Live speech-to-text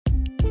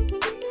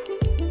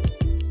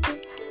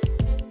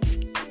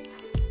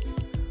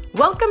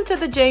Welcome to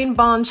the Jane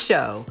Bond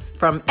Show,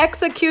 from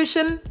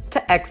execution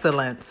to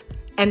excellence.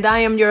 And I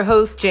am your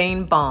host,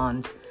 Jane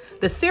Bond,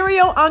 the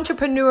serial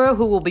entrepreneur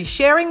who will be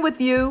sharing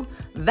with you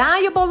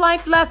valuable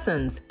life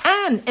lessons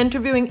and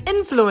interviewing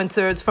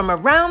influencers from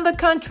around the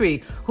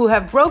country who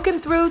have broken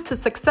through to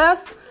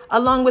success,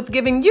 along with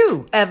giving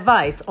you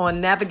advice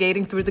on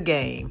navigating through the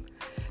game.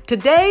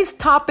 Today's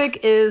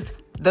topic is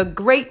the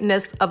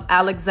greatness of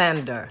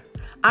Alexander.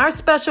 Our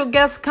special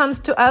guest comes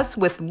to us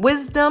with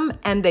wisdom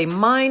and a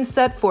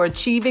mindset for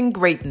achieving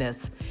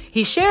greatness.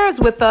 He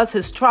shares with us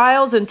his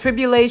trials and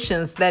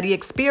tribulations that he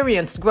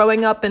experienced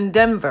growing up in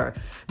Denver,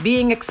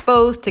 being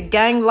exposed to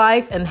gang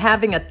life and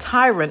having a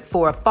tyrant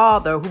for a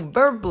father who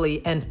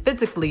verbally and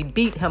physically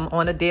beat him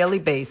on a daily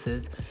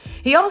basis.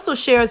 He also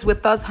shares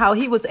with us how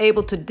he was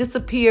able to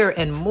disappear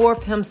and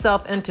morph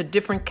himself into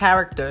different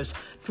characters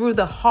through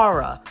the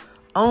horror,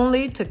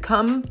 only to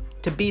come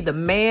to be the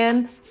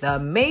man, the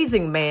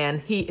amazing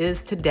man he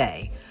is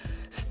today.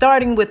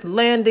 Starting with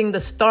landing the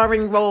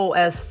starring role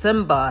as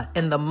Simba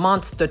in the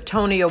monster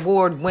Tony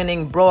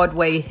Award-winning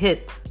Broadway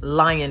hit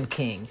Lion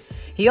King.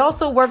 He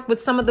also worked with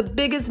some of the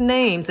biggest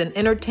names in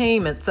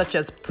entertainment such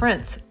as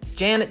Prince,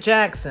 Janet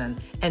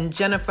Jackson, and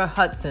Jennifer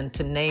Hudson,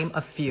 to name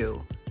a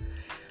few.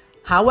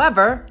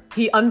 However,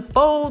 he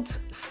unfolds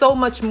so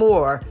much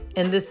more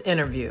in this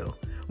interview.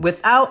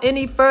 Without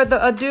any further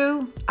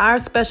ado, our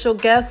special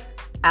guest,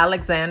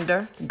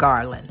 Alexander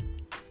Garland.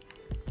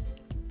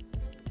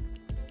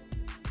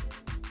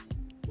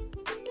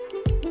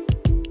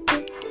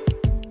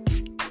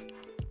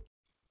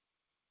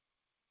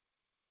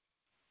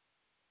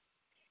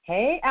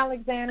 Hey,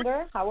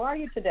 Alexander, how are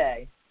you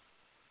today?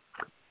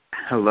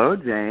 Hello,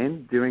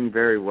 Jane. Doing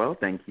very well,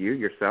 thank you.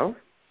 Yourself?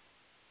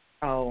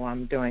 Oh,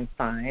 I'm doing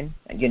fine,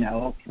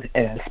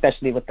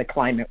 especially with the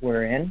climate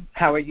we're in.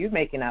 How are you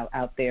making out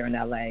there in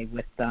LA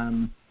with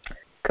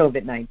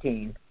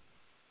COVID-19?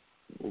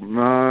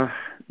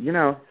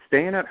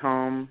 Staying at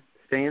home,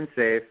 staying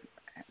safe,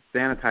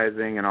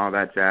 sanitizing and all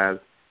that jazz,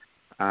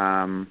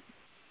 and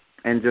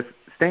just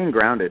staying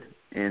grounded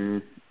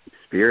in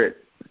spirit.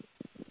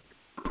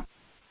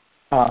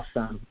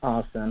 Awesome.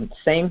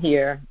 Same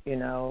here.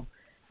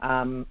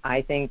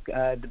 I think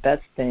the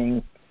best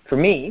thing for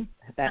me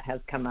that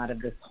has come out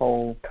of this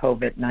whole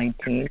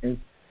COVID-19 is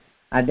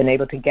I've been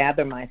able to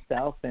gather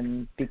myself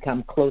and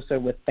become closer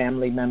with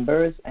family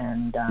members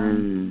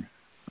and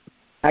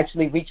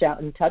actually reach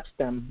out and touch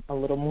them a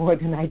little more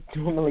than I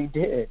normally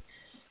did,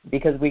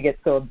 because we get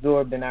so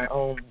absorbed in our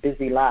own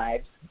busy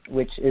lives,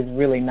 which is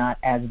really not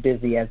as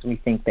busy as we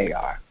think they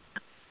are.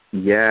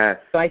 Yes.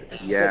 So I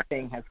think the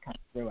thing has come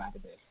through out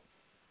of this.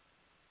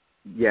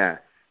 Yes.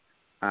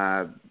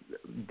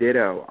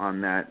 Ditto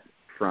on that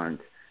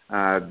front.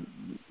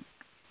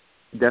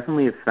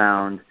 Definitely have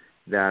found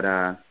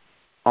that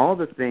all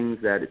the things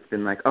that it's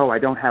been like, oh, I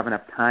don't have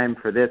enough time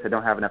for this, I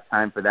don't have enough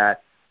time for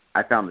that,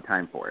 I found the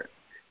time for it.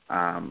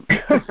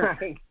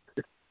 Right.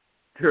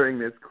 During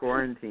this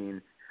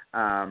quarantine.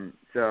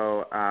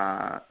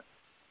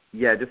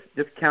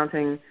 Just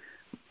counting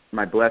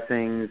my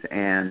blessings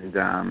and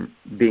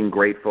being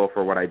grateful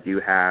for what I do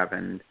have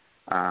and,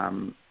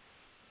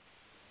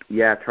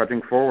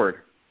 trudging forward.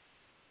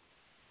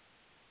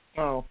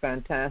 Oh,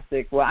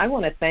 fantastic. Well, I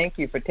want to thank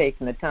you for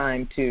taking the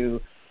time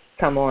to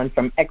come on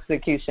from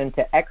execution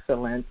to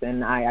excellence,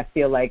 and I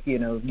feel like,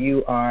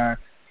 you are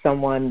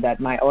someone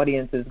that my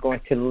audience is going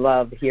to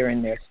love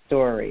hearing their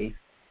story.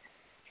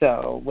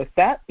 So with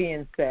that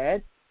being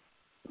said,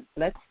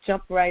 let's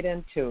jump right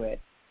into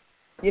it.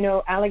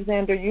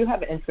 Alexander, you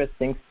have an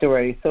interesting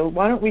story, so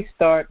why don't we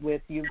start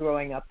with you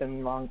growing up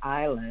in Long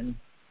Island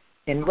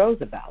in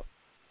Roosevelt?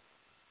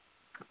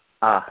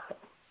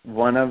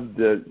 One of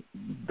the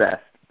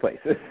best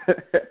places.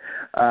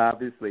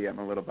 Obviously, I'm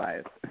a little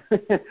biased.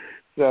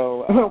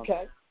 So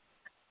okay.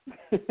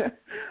 Did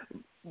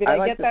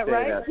I get that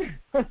right?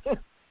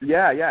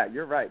 Yeah,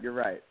 you're right.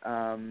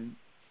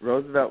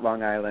 Roosevelt,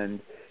 Long Island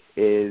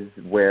is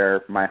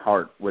where my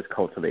heart was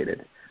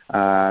cultivated.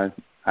 I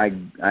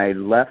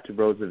left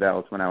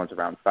Roosevelt when I was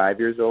around 5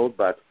 years old,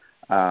 but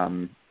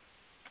my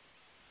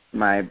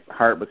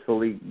heart was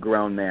fully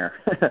grown there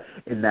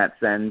in that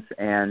sense,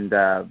 and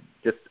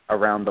just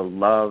around the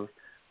love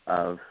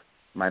of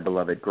my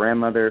beloved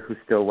grandmother, who's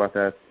still with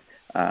us,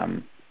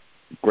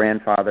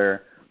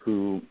 grandfather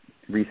who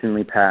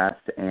recently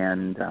passed,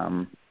 and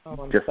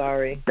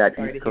sorry. That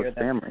sorry East Coast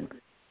family.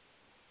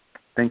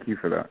 Thank you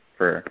for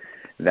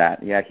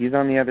that. Yeah, he's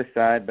on the other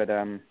side, but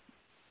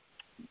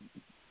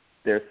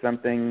there's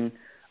something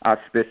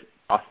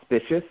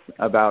auspicious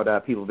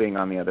about people being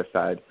on the other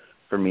side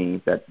for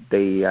me, that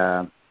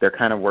they're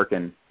kind of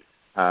working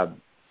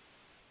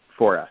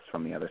for us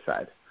from the other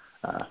side.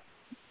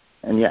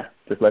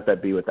 Just let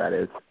that be what that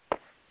is.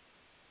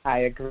 I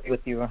agree with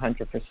you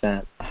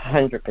 100%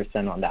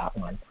 on that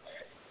one.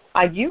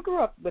 You grew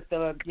up with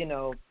a,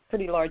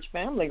 pretty large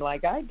family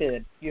like I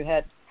did. You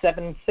had 6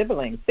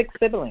 siblings.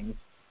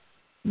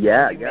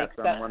 Yeah,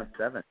 so I'm one of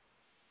 7.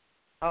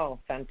 Oh,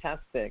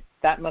 fantastic.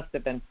 That must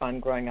have been fun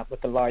growing up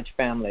with a large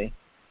family.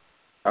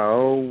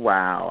 Oh,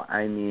 wow.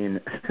 I mean,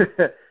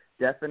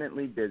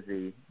 definitely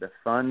busy. The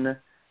fun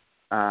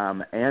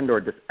and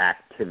or just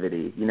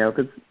activity,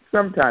 because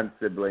sometimes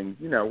siblings,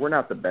 we're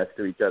not the best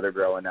to each other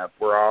growing up.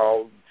 We're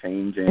all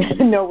changing.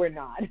 No, we're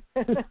not.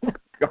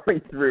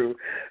 Going through,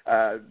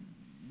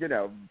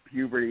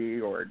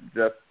 puberty or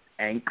just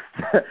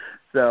angst.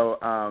 So,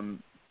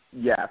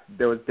 yeah,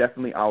 there was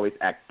definitely always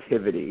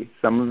activity.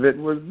 Some of it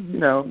was,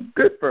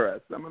 good for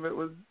us. Some of it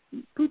was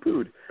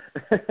poo-pooed.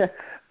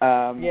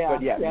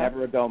 But, yeah,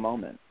 never a dull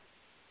moment.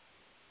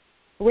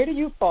 Where do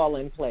you fall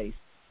in place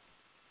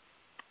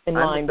in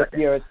line with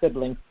your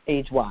siblings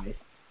age-wise?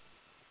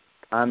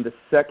 I'm the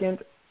second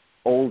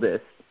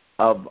oldest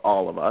of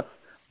all of us,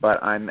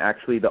 but I'm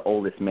actually the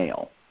oldest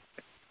male.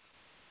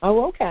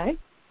 Oh, okay.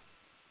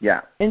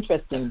 Yeah.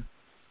 Interesting.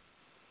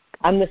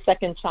 I'm the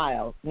second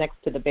child next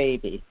to the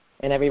baby,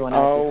 and everyone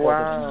else is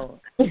older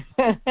than me.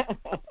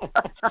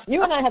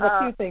 You and I have a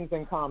few things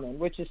in common,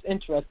 which is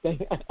interesting.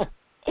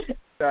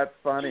 That's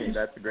funny.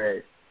 That's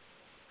great.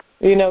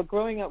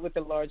 Growing up with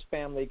a large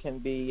family can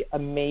be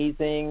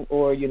amazing,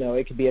 or,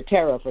 it could be a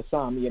terror for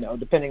some,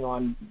 depending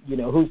on,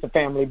 who's the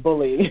family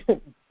bully,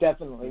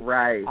 definitely.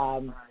 Right.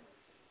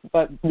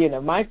 But,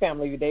 my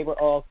family, they were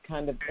all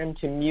kind of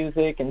into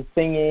music and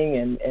singing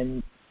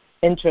and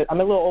I'm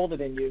a little older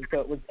than you,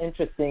 so it was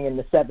interesting in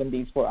the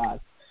 70s for us.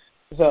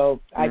 So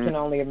I can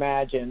only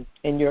imagine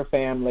in your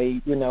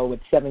family,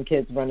 with 7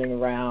 kids running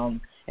around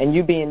and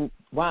you being,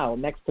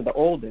 next to the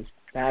oldest.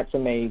 That's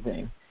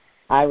amazing.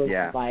 I was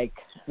like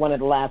one of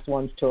the last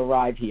ones to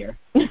arrive here.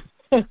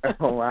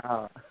 Oh,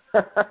 wow.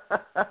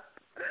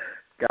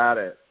 Got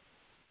it.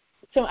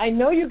 So I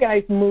know you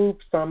guys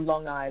moved from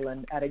Long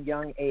Island at a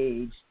young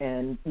age,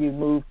 and you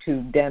moved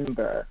to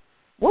Denver.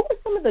 What were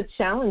some of the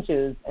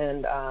challenges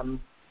and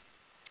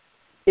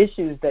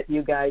issues that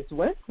you guys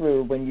went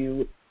through when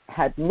you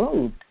had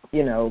moved,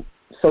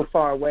 so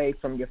far away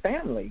from your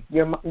family,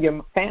 your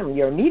family,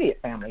 your immediate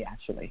family,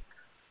 actually?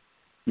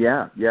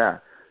 Yeah.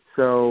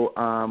 So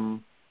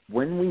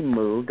when we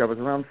moved, I was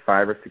around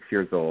 5 or 6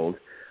 years old,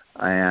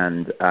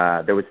 and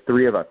there was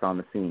 3 of us on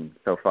the scene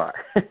so far,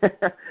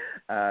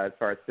 as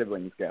far as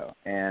siblings go.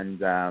 And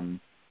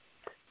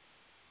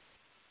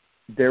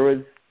there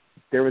was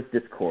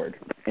discord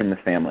in the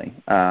family.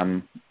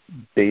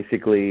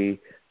 Basically,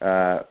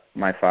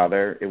 my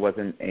father, it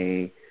wasn't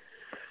a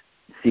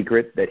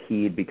secret that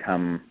he'd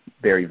become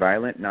very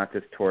violent, not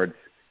just towards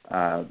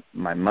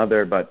my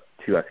mother, but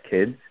to us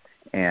kids.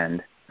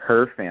 And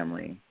her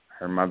family,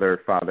 her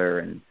mother, father,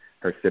 and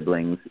her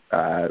siblings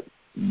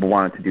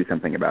wanted to do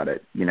something about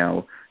it.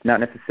 Not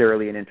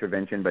necessarily an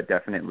intervention, but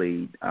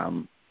definitely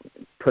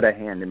put a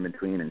hand in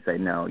between and say,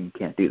 no, you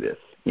can't do this.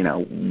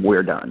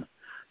 We're done.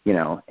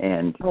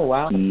 And oh,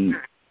 wow.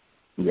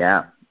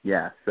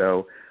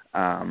 So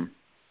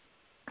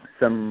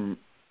some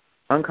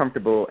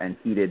uncomfortable and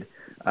heated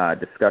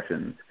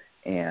discussions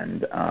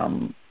and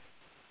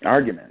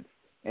arguments.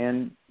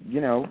 And,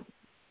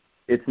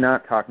 it's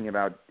not talking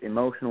about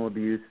emotional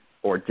abuse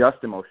or just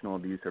emotional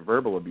abuse or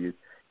verbal abuse.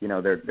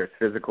 There's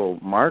physical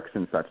marks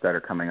and such that are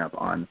coming up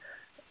on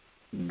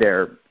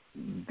their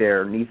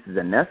nieces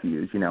and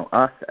nephews,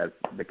 us as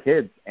the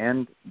kids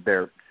and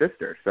their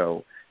sister.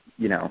 So,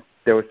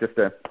 there was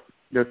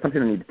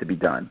something that needed to be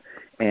done.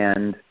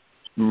 And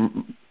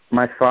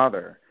my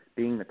father,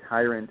 being the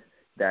tyrant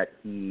that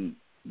he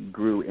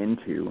grew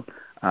into,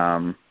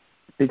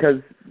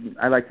 because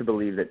I like to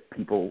believe that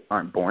people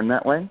aren't born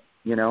that way,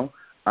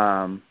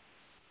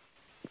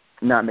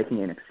 not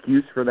making an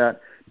excuse for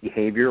that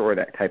behavior or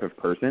that type of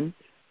person,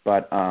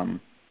 but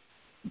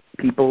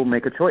people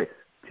make a choice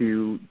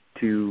to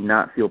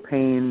not feel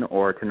pain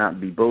or to not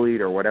be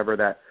bullied or whatever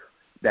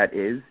that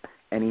is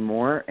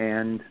anymore,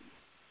 and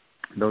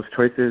those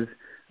choices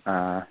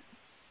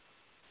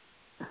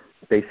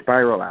they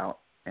spiral out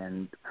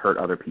and hurt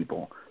other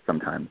people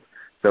sometimes.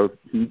 So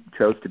he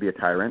chose to be a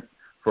tyrant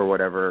for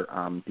whatever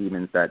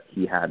demons that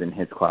he had in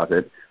his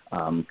closet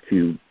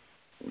to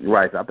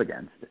rise up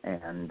against.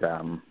 And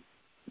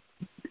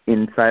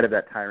inside of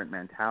that tyrant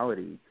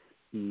mentality,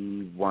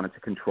 he wanted to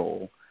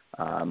control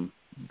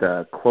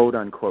the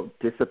quote-unquote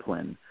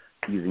discipline,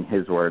 using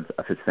his words,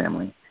 of his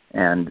family.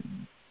 And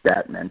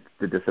that meant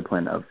the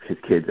discipline of his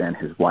kids and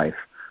his wife.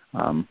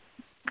 And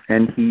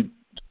he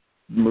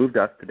moved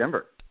us to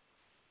Denver.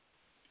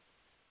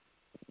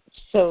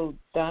 So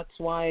that's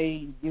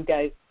why you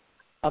guys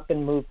up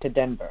and moved to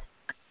Denver.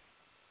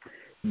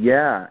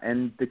 Yeah,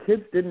 and the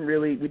kids we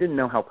didn't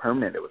know how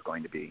permanent it was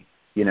going to be.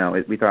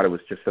 We thought it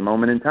was just a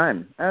moment in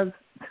time. As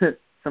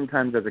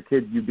sometimes as a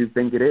kid you do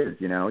think it is,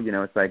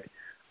 it's like,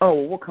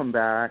 oh, we'll come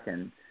back,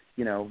 and,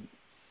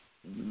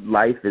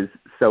 life is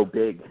so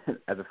big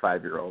as a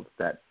 5-year-old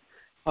that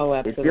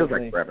it feels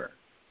like forever.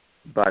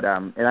 But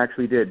it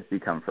actually did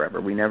become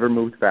forever. We never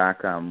moved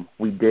back.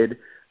 We did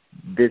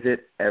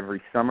visit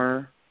every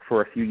summer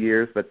for a few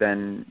years, but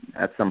then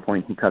at some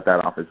point he cut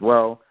that off as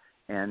well.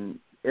 And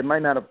it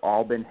might not have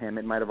all been him.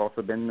 It might have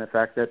also been the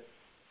fact that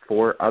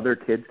 4 other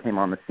kids came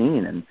on the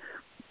scene, and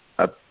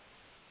a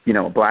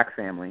black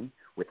family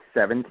with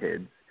 7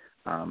 kids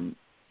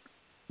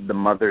the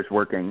mother's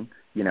working,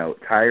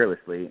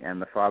 tirelessly,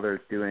 and the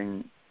father's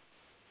doing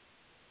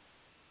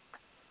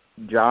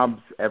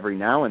jobs every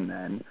now and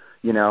then,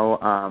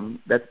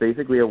 that's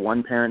basically a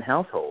one-parent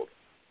household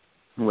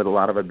with a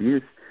lot of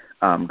abuse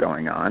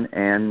going on,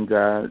 and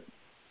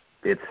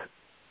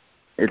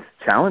it's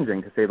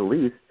challenging, to say the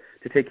least,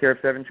 to take care of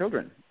 7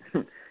 children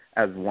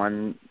as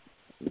one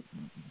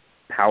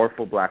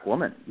powerful black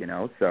woman,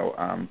 So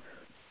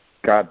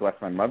God bless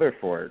my mother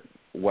for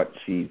what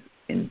she's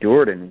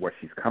endured and what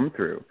she's come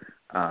through.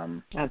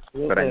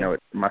 Absolutely. But I know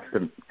it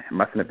mustn't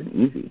have been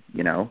easy,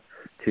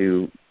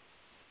 to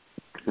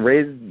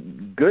raise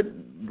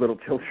good little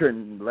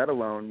children, let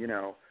alone,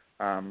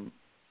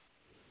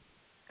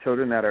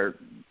 children that are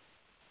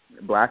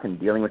black and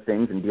dealing with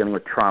things and dealing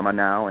with trauma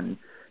now, and,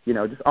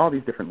 just all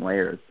these different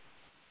layers.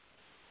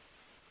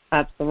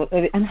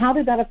 Absolutely. And how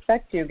did that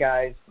affect you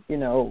guys,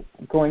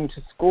 going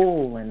to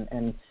school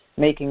and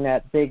making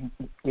that big,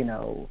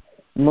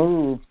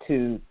 move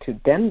to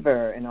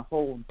Denver in a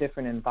whole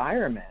different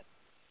environment?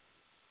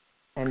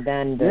 And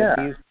then the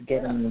abuse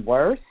getting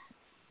worse,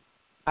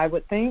 I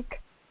would think.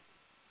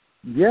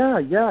 Yeah.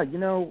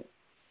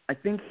 I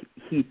think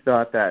he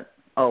thought that,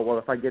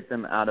 if I get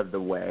them out of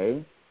the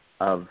way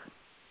of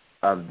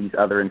these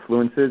other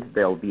influences,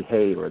 they'll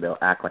behave or they'll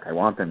act like I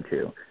want them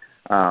to,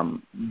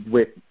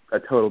 with a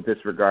total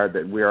disregard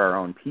that we're our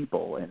own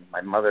people and my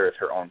mother is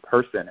her own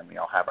person and we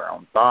all have our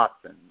own thoughts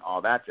and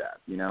all that jazz,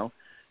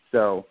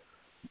 So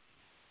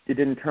it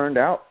didn't turn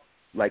out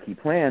like he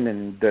planned,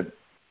 and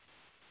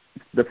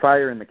the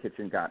fire in the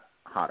kitchen got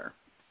hotter.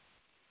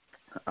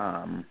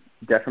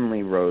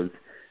 Definitely rose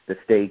the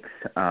stakes,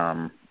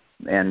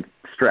 and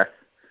stress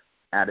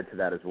added to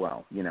that as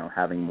well.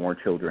 Having more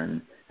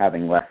children,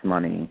 having less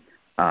money,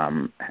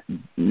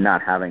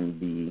 not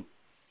having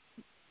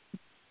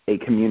a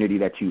community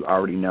that you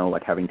already know,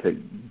 like having to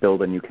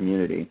build a new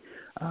community.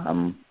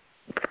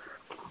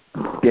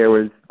 There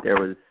was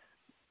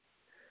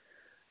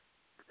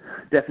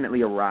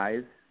definitely a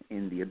rise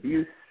in the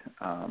abuse,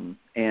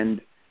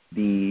 and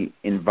the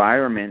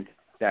environment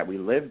that we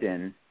lived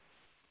in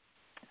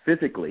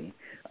physically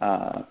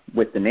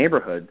with the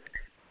neighborhoods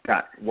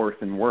got worse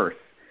and worse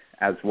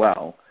as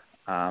well.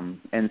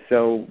 And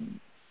so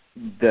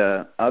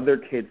the other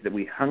kids that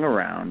we hung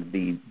around,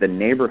 the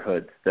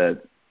neighborhoods,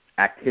 the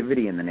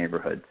activity in the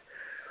neighborhoods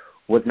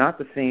was not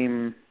the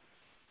same.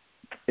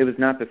 It was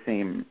not the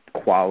same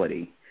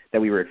quality that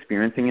we were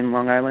experiencing in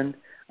Long Island,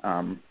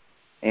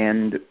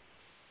 and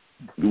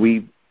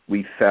we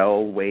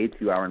fell way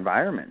to our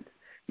environment,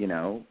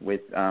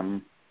 with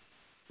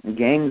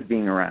gangs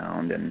being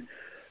around and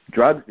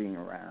drugs being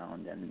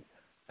around. And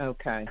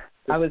okay,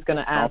 I was going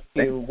to ask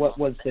you, what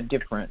was the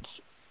difference?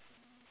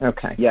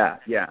 Okay. Yeah.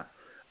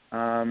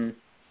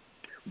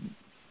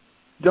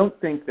 Don't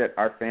think that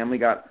our family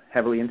got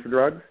heavily into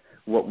drugs.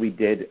 What we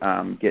did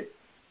get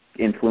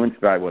influenced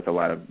by was a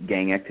lot of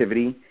gang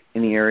activity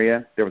in the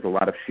area. There was a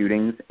lot of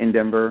shootings in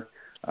Denver.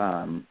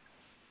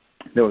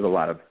 There was a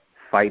lot of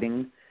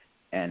fighting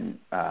and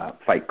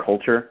fight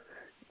culture,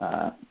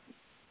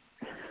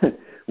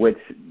 which,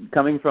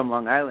 coming from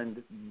Long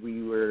Island,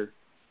 we were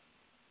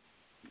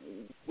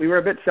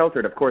a bit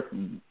sheltered. Of course,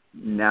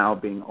 now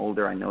being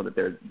older, I know that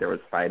there was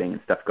fighting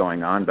and stuff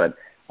going on, but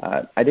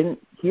I didn't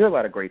hear a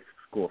lot of great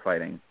school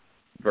fighting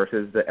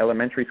versus the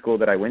elementary school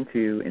that I went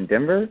to in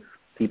Denver.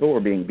 People were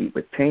being beat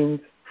with chains.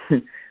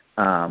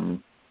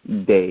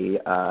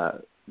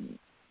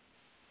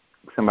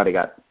 Somebody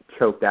got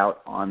choked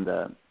out on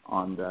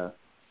the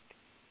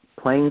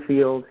playing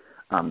field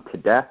to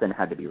death and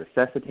had to be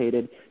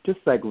resuscitated. Just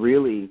like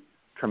really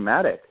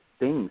traumatic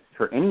things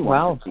for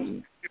anyone to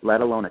see,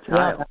 let alone a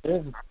child. Yeah,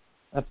 that is.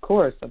 Of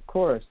course.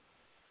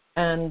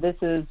 And this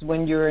is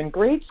when you're in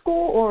grade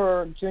school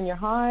or junior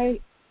high?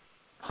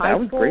 That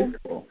was grade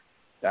school.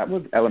 That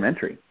was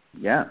elementary.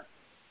 Yeah.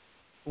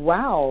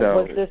 Wow.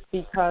 So, was this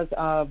because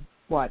of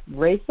what,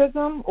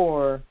 racism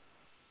or?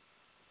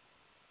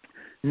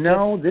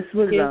 No, this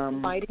was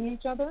kids fighting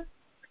each other.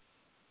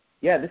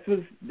 Yeah, this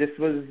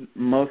was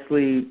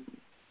mostly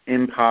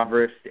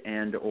impoverished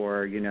and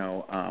or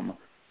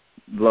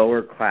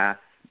lower class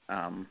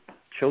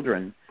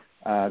children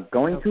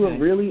going to a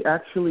really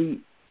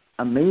actually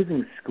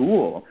amazing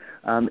school.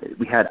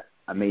 We had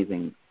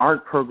amazing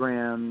art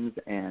programs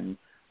and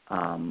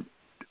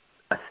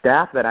a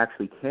staff that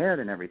actually cared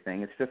and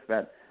everything. It's just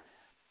that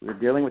we were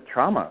dealing with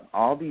trauma.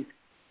 All these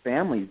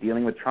families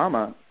dealing with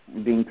trauma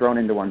being thrown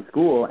into one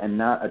school and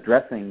not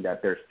addressing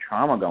that there's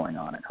trauma going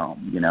on at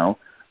home,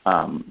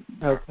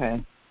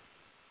 Okay.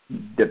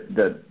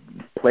 The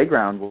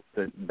playground was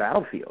the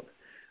battlefield.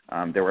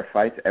 There were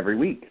fights every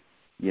week,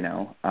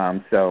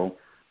 so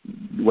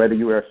whether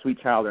you were a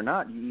sweet child or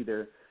not, you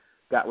either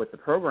got with the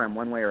program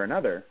one way or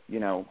another,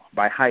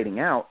 by hiding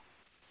out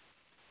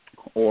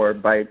or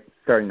by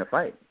starting to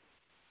fight.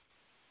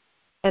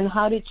 And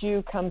how did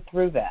you come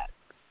through that?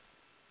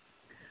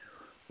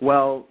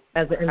 Well,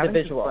 as an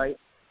individual.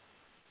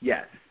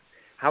 Yes.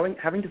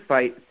 Having to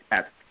fight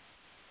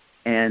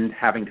and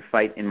having to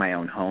fight in my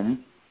own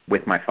home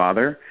with my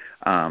father,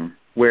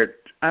 where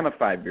I'm a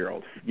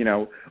 5-year-old,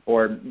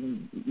 or,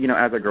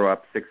 as I grow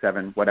up, 6,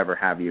 7, whatever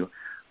have you.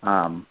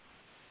 And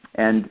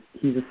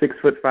he's a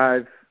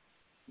 6'5"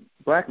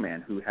 black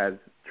man who has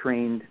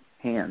trained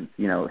hands,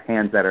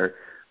 hands that are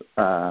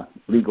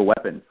legal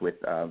weapons with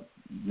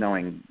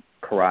knowing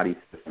karate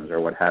systems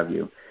or what have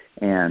you.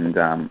 And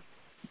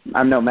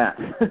I'm no match,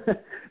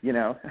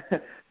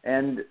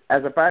 And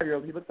as a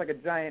 5-year-old, he looks like a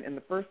giant in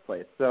the first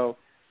place. So,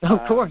 of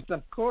course.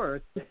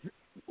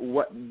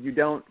 What you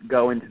don't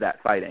go into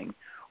that fighting.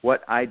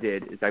 What I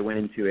did is I went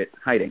into it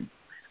hiding.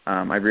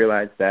 I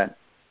realized that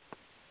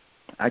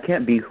I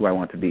can't be who I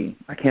want to be.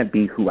 I can't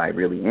be who I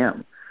really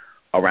am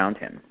around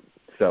him.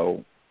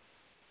 So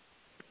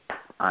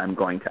I'm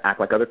going to act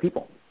like other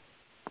people.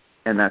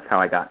 And that's how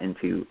I got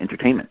into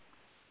entertainment.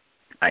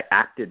 I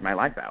acted my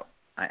life out.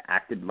 I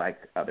acted like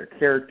other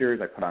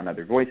characters. I put on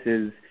other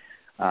voices,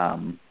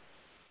 and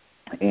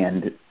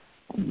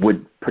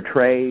would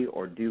portray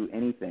or do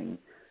anything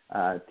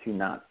to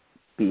not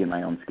be in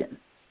my own skin.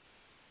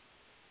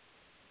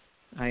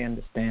 I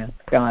understand.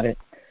 Got it.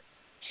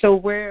 So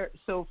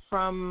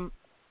from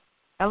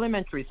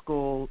elementary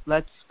school,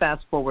 let's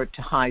fast forward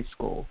to high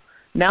school.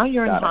 Now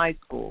you're in high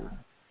school,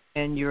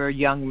 and you're a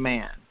young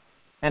man,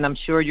 and I'm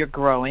sure you're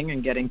growing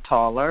and getting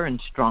taller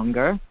and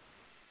stronger.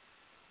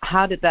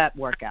 How did that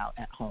work out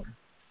at home?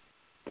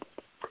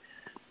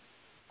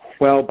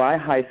 Well, by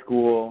high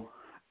school,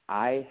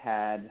 I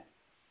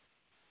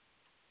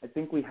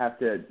think we have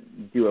to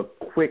do a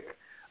quick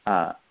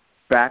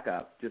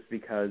backup just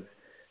because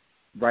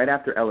right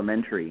after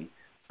elementary,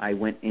 I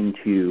went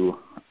into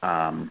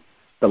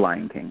The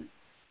Lion King,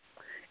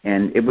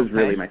 and it was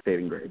really my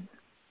saving grade.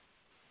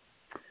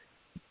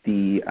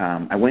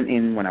 I went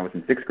in when I was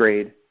in 6th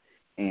grade,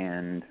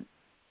 and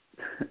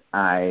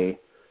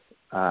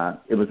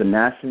it was a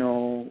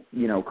national,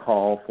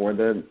 call for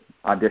the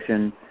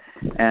audition,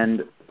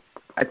 and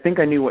I think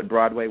I knew what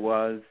Broadway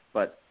was,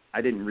 but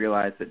I didn't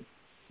realize that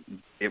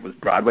it was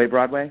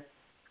Broadway.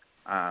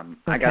 I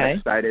got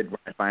excited when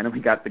I finally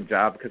got the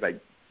job because I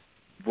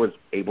was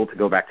able to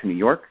go back to New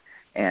York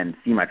and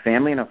see my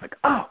family, and I was like,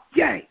 oh,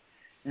 yay!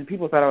 And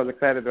people thought I was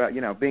excited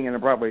about, being in a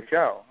Broadway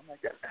show. I'm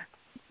like,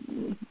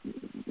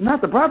 not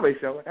the Broadway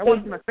show. Like, I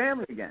want to see my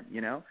family again,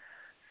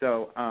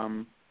 So,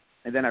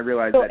 and then I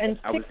realized that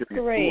I was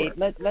doing grade,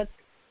 a tour.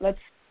 Let's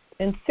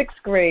in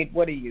 6th grade,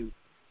 what are you,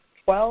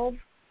 12?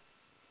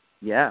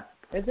 Yeah.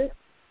 Is it?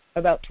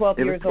 About 12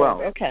 years 12.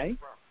 old. Okay.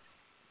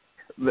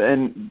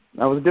 And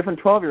I was a different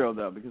 12-year-old,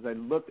 though, because I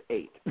looked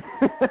 8.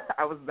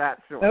 I was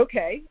that short.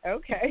 Okay.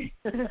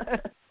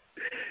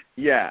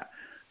 Yeah.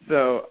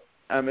 So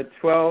I'm a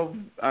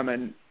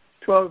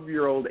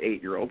 12-year-old,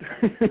 8-year-old.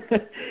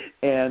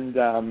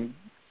 And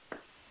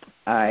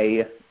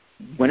I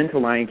went into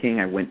Lion King.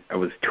 I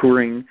was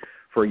touring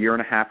for a year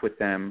and a half with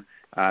them.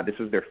 This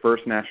was their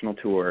first national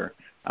tour.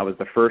 I was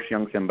the first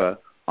young Simba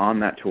on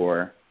that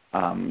tour.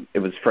 It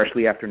was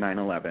freshly after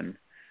 9/11.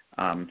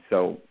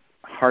 So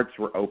hearts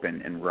were open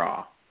and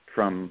raw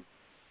from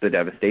the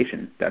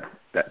devastation that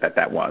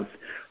was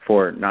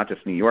for not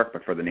just New York,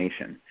 but for the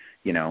nation,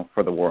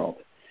 for the world.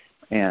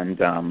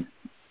 And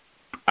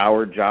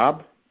our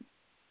job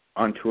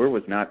on tour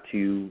was not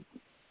to,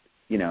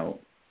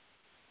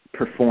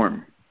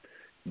 perform.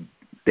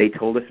 They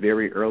told us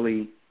very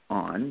early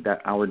on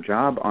that our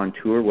job on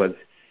tour was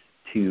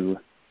to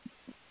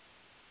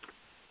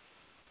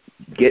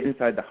get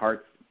inside the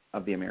hearts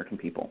of the American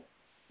people,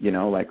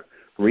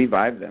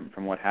 revive them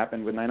from what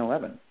happened with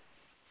 9/11.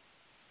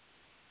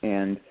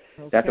 And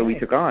that's what we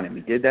took on, and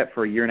we did that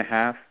for a year and a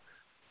half.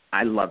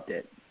 I loved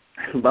it.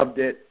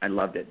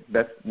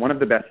 One of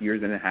the best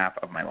years and a half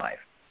of my life.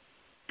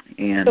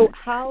 And so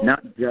how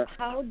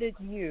did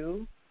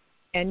you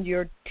and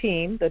your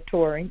team, the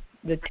touring,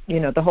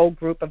 the whole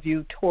group of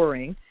you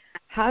touring,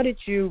 how did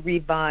you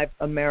revive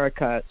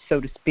America, so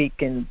to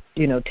speak, and,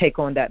 take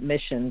on that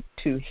mission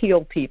to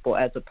heal people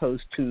as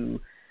opposed to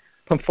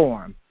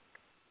perform?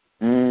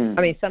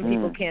 I mean, some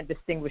people can't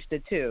distinguish the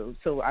two,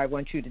 so I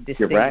want you to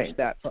distinguish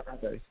that for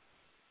others.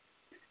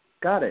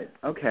 Got it.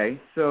 Okay.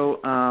 So,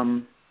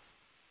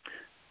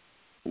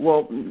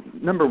 well,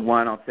 number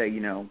one, I'll say,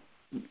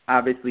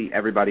 obviously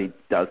everybody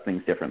does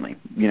things differently.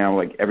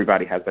 Like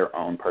everybody has their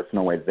own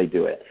personal way that they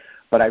do it.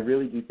 But I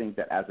really do think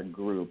that as a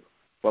group,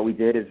 what we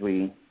did is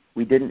we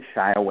didn't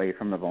shy away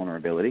from the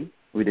vulnerability.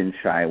 We didn't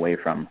shy away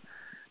from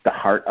the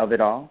heart of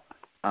it all.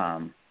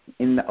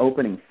 In the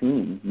opening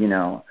scene,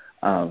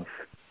 of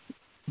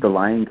The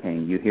Lion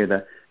King, you hear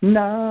the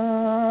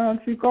na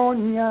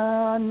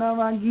chikonya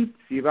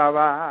nawagitsi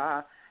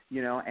baba,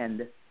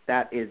 and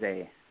that is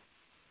it's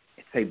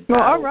a battle.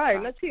 Well, all right,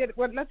 let's hear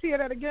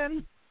that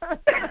again.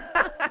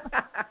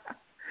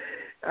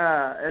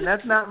 And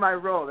that's not my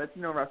role. That's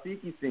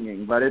Rafiki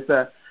singing, but it's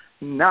a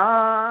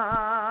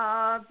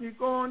na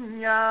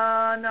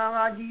chikonya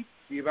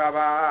nawagitsi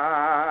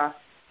baba.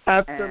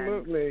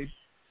 Absolutely.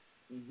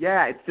 And,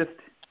 yeah, it's just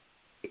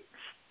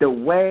the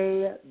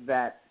way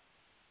that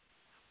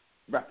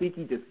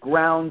Rafiki just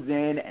grounds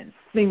in and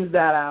sings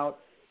that out.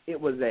 It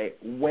was a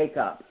wake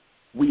up.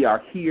 We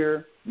are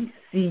here. We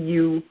see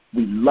you.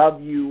 We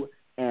love you.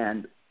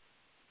 And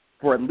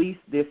for at least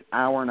this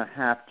hour and a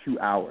half, 2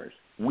 hours,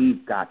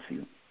 we've got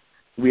you.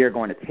 We are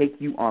going to take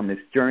you on this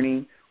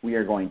journey. We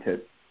are going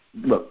to,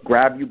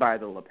 grab you by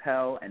the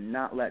lapel and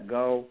not let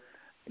go,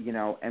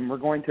 and we're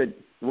going to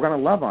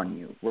love on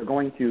you. We're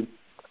going to,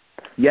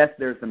 yes,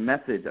 there's a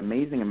message,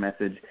 amazing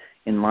message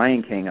in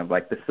Lion King of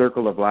like the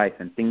circle of life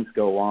and things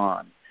go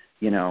on,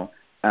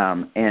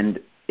 and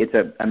it's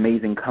an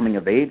amazing coming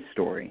of age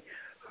story.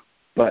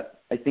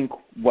 But I think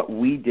what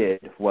we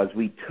did was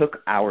we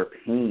took our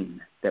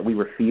pain that we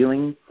were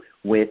feeling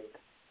with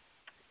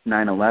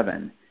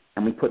 9/11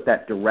 and we put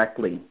that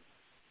directly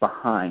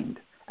behind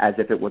as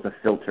if it was a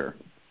filter,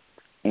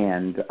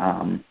 and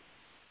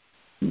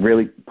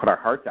really put our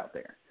hearts out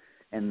there.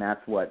 And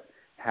that's what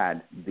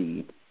had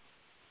the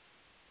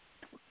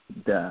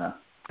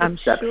I'm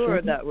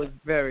sure that was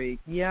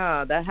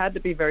that had to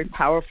be very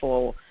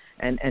powerful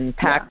and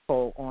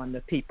impactful on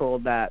the people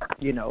that,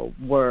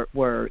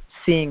 were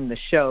seeing the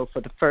show for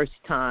the first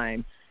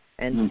time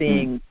and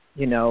seeing,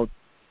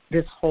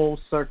 this whole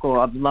circle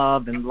of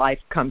love and life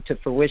come to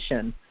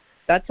fruition.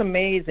 That's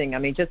amazing. I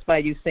mean, just by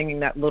you singing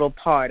that little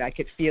part, I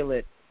could feel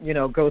it,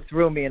 go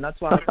through me. And that's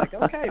why I was like,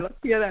 okay, let's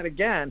hear that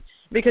again.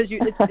 Because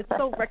it's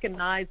so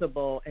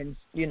recognizable and,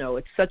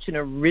 it's such an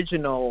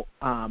original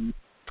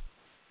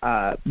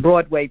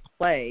Broadway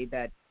play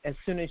that as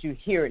soon as you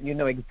hear it, you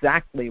know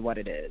exactly what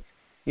it is.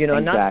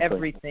 Exactly. Not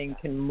everything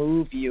can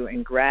move you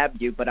and grab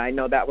you, but I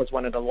know that was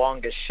one of the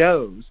longest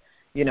shows,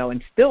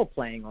 and still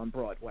playing on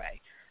Broadway.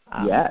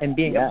 And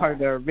being a part of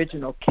the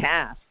original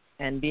cast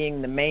and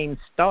being the main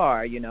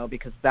star,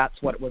 because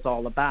that's what it was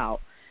all about,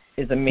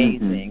 is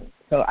amazing.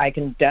 So I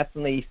can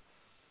definitely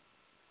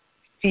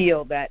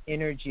feel that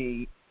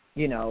energy,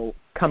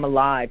 come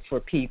alive for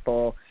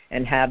people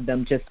and have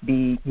them just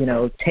be,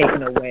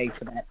 taken away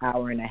for that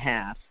hour and a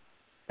half.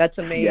 That's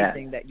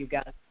amazing that you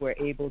guys were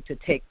able to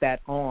take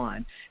that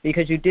on,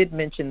 because you did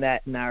mention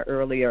that in our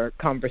earlier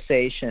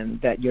conversation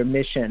that your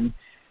mission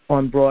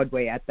on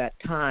Broadway at that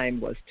time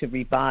was to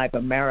revive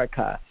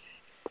America.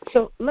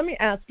 So let me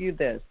ask you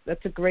this.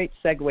 That's a great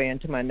segue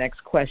into my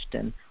next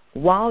question.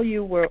 While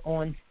you were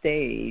on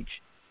stage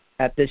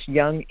at this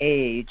young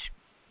age,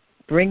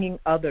 bringing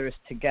others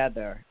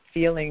together,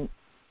 feeling,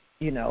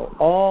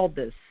 all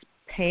this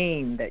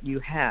pain that you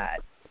had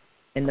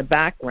in the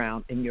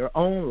background in your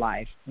own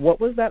life, what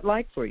was that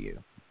like for you?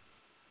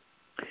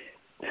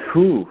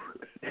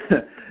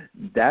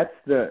 That's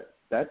the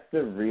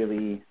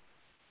really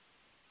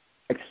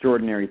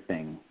extraordinary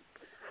thing,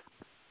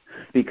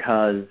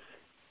 because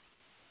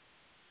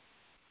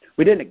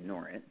we didn't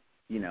ignore it,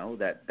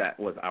 that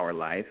was our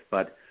life,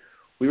 but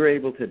we were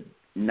able to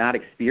not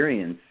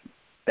experience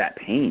that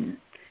pain,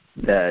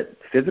 the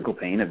physical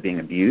pain of being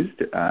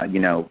abused,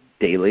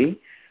 daily,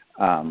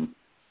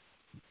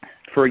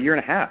 for a year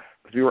and a half,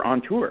 because we were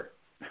on tour.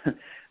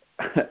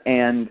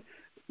 And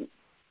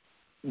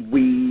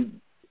we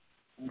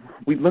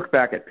look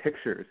back at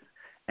pictures,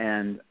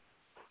 and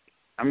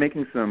I'm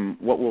making some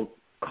what we'll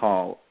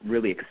call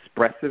really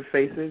expressive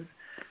faces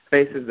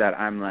that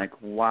I'm like,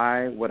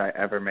 why would I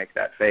ever make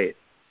that face?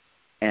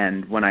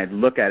 And when I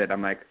look at it,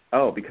 I'm like,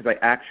 oh, because I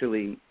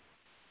actually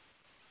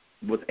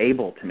was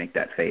able to make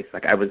that face.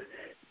 Like I was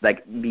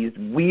like these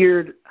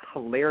weird,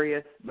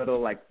 hilarious little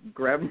like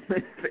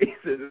gremlin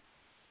faces.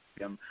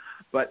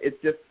 But it's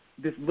just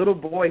this little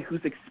boy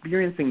who's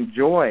experiencing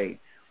joy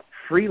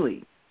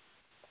freely.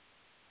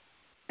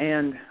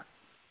 And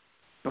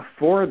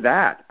before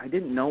that, I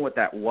didn't know what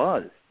that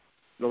was.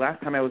 The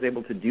last time I was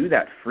able to do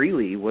that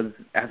freely was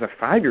as a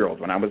 5-year-old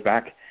when I was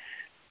back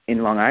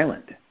in Long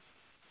Island.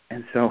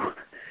 And so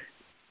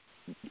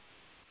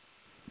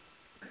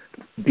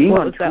being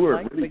on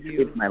tour really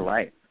saved my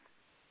life.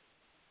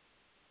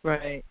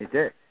 Right. It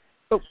did.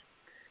 So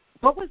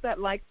what was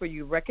that like for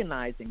you,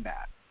 recognizing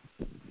that?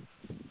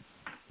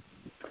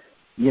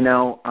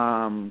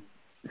 I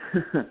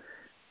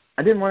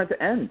didn't want it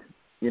to end.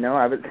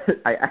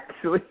 I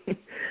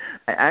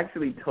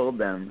actually told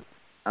them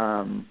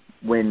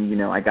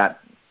when I got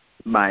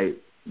my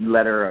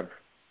letter of,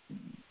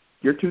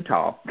 you're too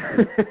tall,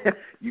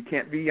 you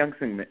can't be young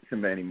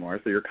Simba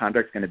anymore, so your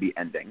contract's going to be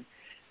ending.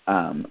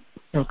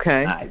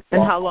 Okay.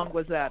 And how long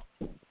was that?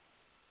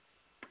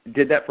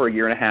 Did that for a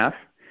year and a half,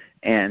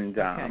 and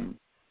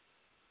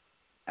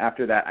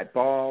after that I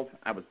bawled.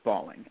 I was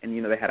bawling, and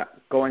they had a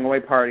going away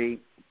party,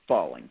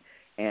 bawling,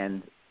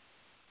 and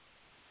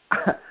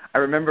I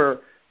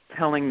remember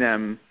telling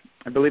them,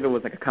 I believe it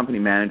was like a company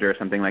manager or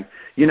something, like,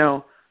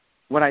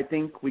 what I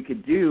think we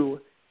could do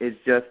is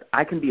just,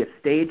 I can be a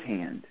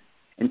stagehand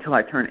until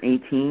I turn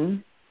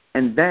 18,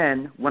 and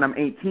then when I'm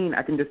 18,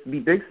 I can just be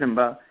Big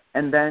Simba,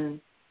 and then,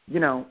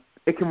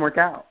 it can work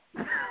out.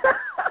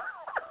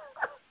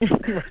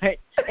 Right.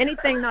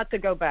 Anything not to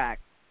go back.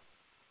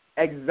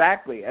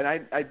 Exactly. And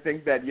I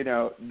think that,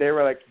 they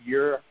were like,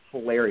 you're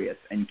hilarious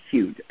and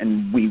cute,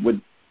 and we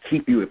would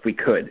keep you if we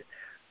could.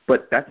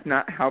 But that's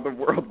not how the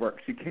world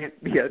works. You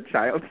can't be a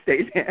child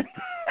stagehand.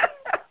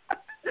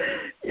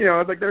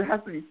 It's like there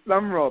has to be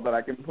some role that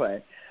I can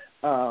play.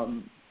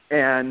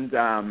 And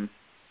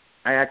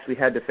I actually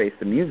had to face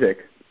the music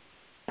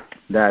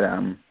that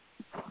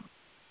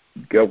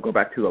go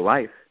back to the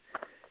life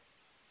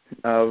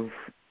of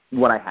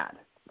what I had.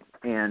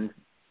 And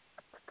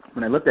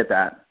when I looked at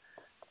that,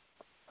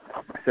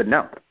 I said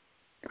no.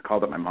 I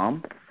called up my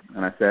mom,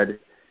 and I said,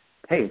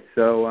 hey,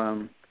 so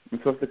I'm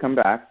supposed to come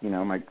back. You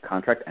know, my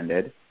contract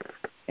ended,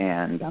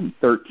 and I'm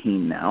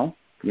 13 now,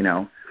 you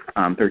know,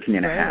 13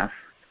 and a half.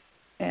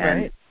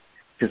 And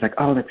she was like,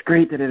 oh, that's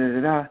great,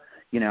 da-da-da-da-da.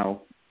 You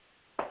know,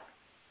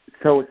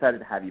 so excited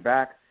to have you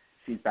back.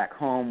 She's back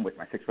home with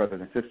my 6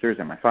 brothers and sisters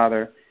and my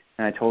father.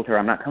 And I told her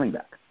I'm not coming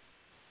back.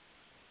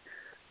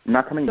 I'm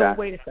not coming back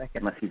wait a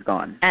second. unless he's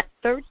gone. At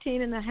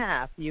 13 and a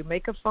half, you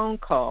make a phone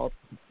call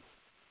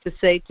to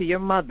say to your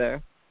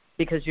mother,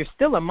 because you're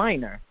still a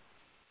minor,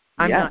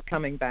 I'm not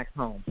coming back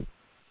home.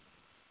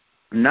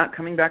 I'm not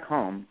coming back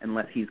home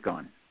unless he's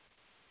gone.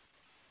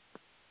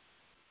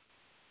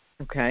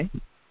 Okay.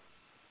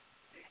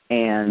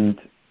 And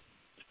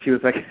she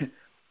was like,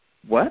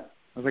 what?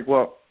 I was like,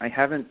 well, I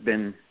haven't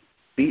been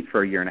beat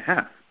for a year and a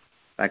half.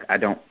 Like, I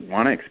don't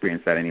want to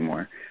experience that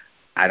anymore.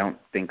 I don't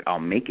think I'll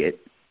make it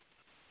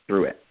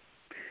through it.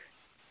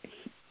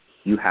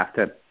 You have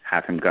to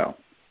have him go,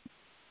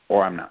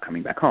 or I'm not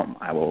coming back home.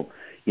 I will,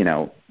 you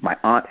know, my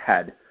aunt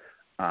had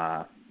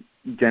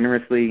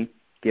generously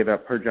gave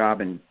up her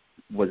job and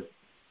was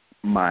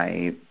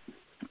my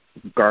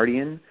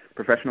guardian,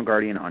 professional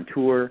guardian on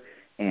tour,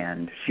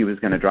 and she was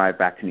going to drive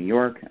back to New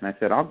York. And I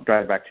said, I'll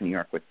drive back to New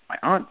York with my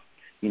aunt,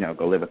 you know,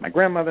 go live with my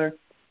grandmother.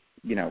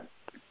 You know,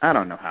 I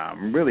don't know how I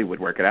really would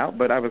work it out,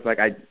 but I was like,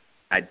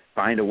 I'd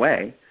find a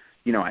way.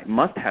 You know, I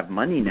must have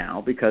money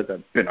now because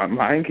I've been on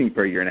Lion King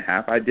for a year and a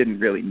half. I didn't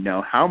really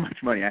know how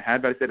much money I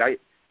had, but I said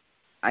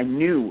I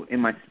knew in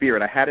my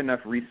spirit I had enough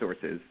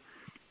resources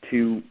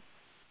to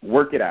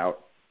work it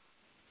out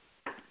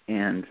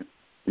and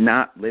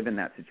not live in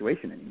that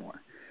situation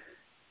anymore.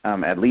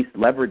 At least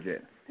leverage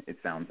it, it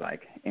sounds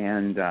like.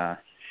 And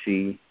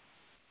she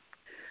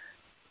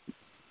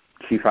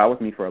fought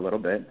with me for a little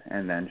bit,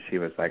 and then she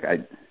was like,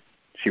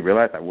 she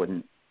realized I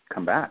wouldn't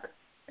come back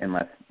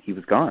unless he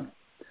was gone.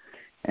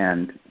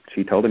 And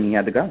she told him he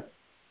had to go.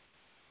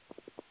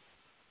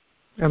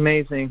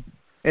 Amazing.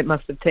 It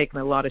must have taken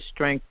a lot of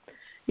strength.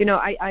 You know,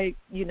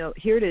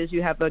 here it is.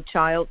 You have a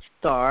child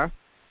star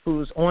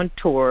who's on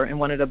tour in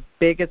one of the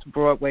biggest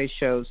Broadway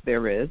shows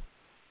there is,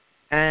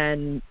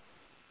 and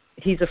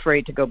he's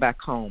afraid to go back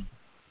home.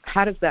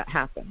 How does that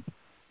happen?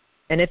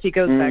 And if he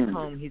goes back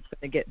home, he's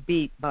going to get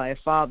beat by a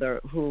father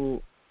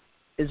who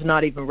is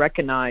not even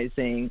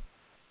recognizing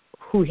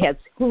who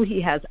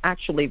he has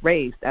actually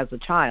raised as a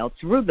child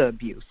through the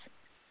abuse.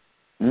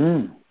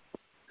 Amazing.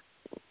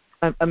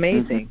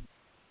 Mm-hmm.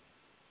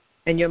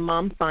 And your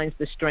mom finds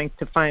the strength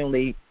to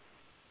finally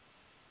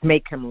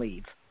make him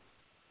leave.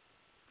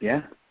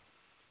 Yeah.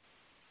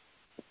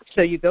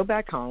 So you go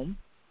back home,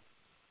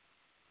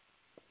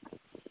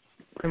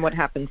 and what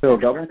happens? So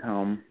I go back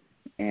home,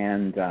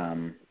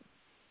 and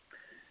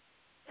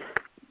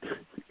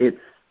it's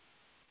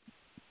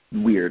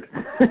weird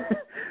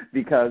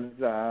because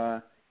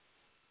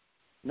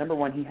number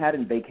one, he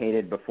hadn't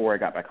vacated before I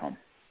got back home.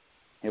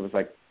 It was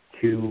like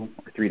 2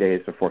 or 3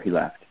 days before he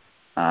left.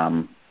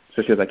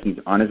 So she was like, he's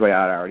on his way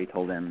out. I already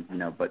told him, you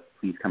know, but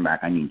please come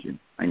back. I need you.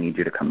 I need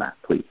you to come back,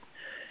 please.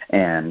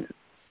 And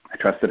I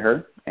trusted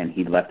her, and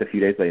he left a few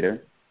days later.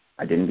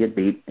 I didn't get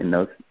beat in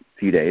those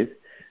few days.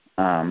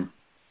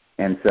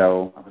 And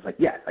so I was like,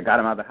 yes, I got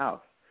him out of the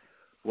house.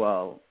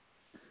 Well,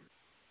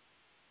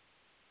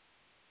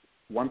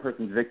 one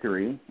person's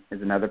victory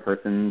is another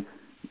person's,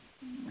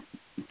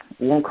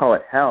 we won't call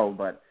it hell,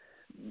 but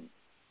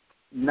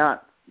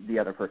not the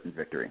other person's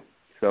victory.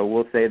 So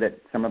we'll say that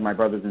some of my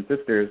brothers and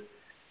sisters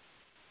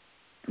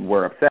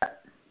were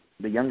upset,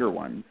 the younger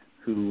ones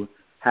who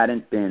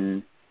hadn't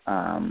been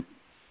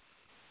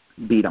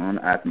beat on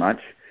as much.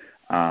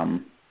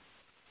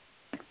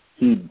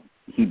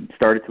 He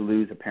started to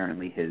lose,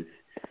 apparently, his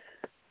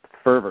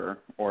fervor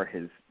or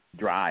his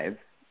drive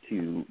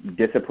to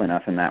discipline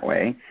us in that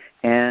way.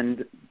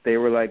 And they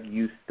were like,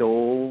 you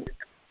stole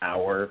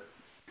our,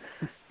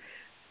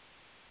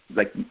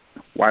 like,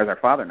 why is our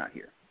father not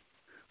here?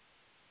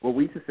 Well,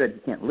 we just said he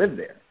can't live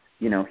there.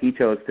 You know, he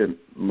chose to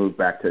move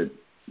back to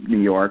New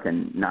York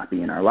and not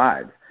be in our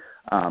lives.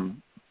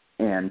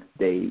 And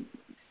they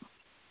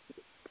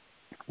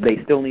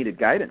still needed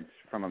guidance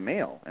from a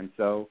male. And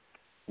so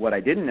what I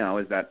didn't know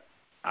is that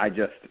I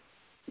just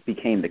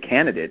became the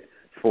candidate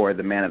for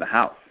the man of the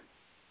house,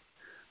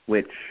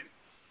 which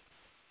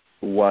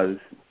was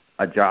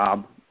a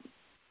job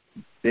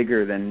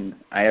bigger than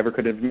I ever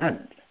could have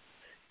imagined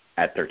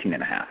at 13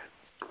 and a half.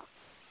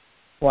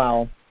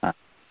 Wow.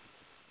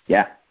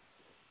 Yeah.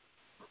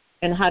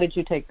 And how did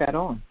you take that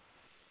on?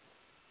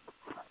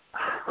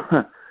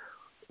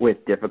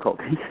 With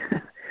difficulty.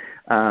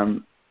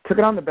 Took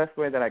it on the best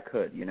way that I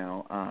could, you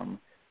know.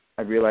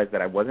 I realized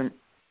that I wasn't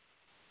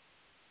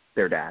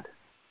their dad.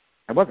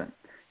 I wasn't,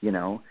 you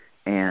know,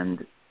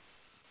 and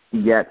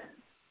yet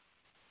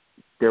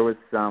there was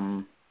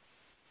some,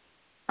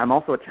 I'm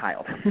also a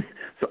child,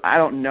 so I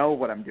don't know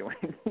what I'm doing,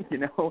 you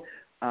know.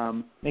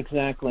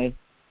 Exactly.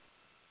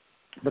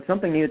 But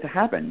something needed to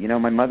happen. You know,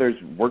 my mother's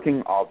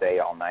working all day,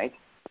 all night,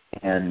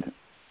 and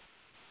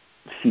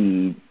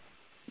she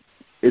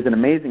is an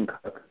amazing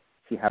cook.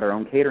 She had her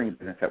own catering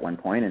business at one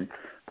point, and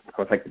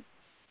I was like,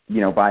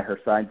 you know, by her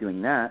side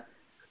doing that.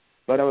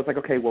 But I was like,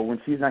 okay, well,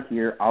 when she's not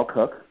here, I'll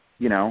cook,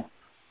 you know,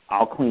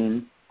 I'll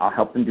clean, I'll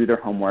help them do their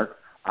homework,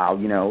 I'll,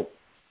 you know,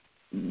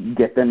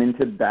 get them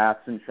into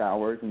baths and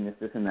showers and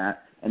this and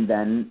that, and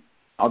then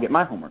I'll get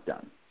my homework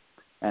done.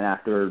 And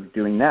after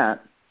doing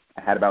that,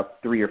 I had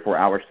about 3 or 4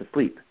 hours to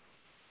sleep.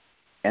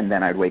 And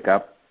then I'd wake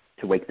up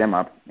to wake them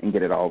up and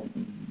get it all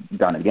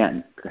done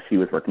again because she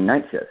was working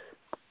night shifts.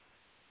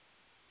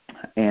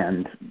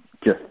 And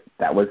just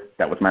that was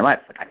my life.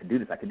 Like, I could do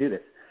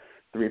this.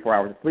 3 or 4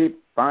 hours of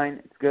sleep,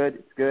 fine, it's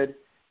good.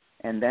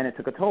 And then it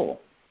took a toll,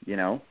 you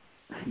know.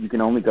 You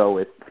can only go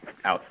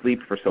without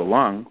sleep for so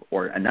long,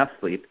 or enough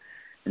sleep,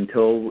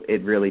 until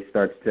it really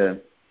starts to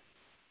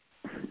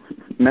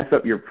mess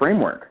up your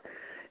framework.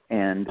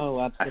 And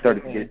I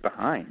started to get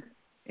behind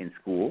in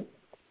school,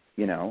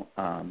 you know,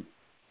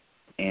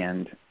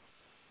 and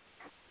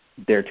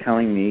they're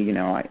telling me, you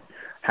know, I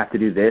have to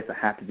do this, I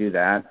have to do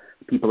that.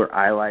 People are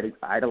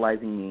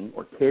idolizing me,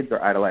 or kids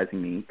are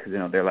idolizing me because, you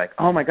know, they're like,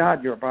 oh, my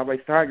God, you're a Broadway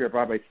star.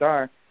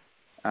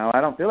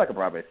 I don't feel like a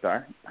Broadway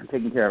star. I'm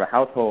taking care of a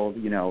household,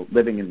 you know,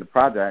 living in the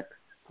project,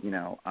 you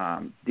know,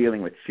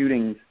 dealing with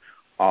shootings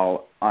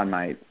all on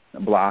my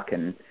block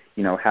and,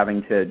 you know,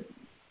 having to,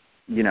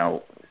 you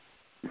know,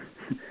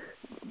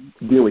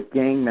 deal with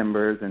gang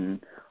members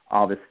and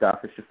all this stuff.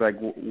 It's just like,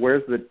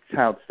 where's the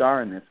child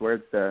star in this?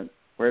 Where's the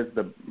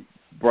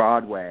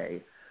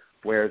Broadway?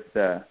 Where's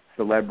the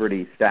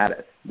celebrity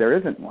status? There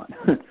isn't one.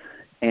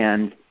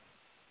 And,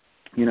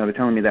 you know, they're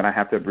telling me that I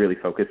have to really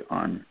focus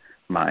on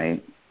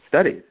my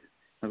studies.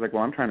 I was like,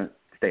 well, I'm trying to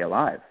stay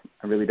alive.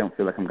 I really don't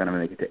feel like I'm going to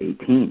make it to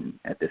 18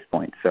 at this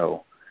point.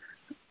 So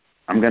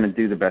I'm going to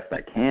do the best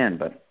I can,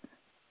 but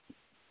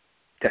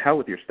to hell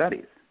with your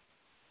studies.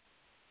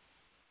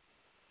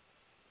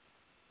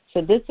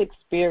 So this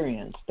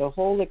experience, the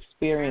whole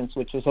experience,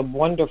 which was a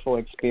wonderful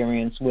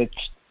experience, which,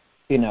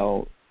 you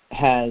know,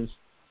 has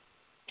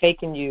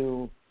taken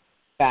you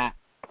back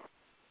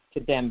to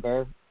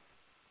Denver,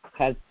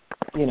 has,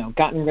 you know,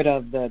 gotten rid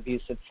of the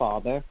abusive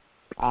father,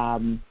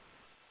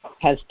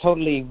 has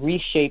totally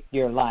reshaped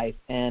your life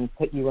and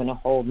put you in a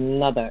whole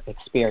nother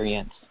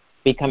experience,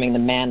 becoming the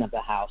man of the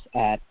house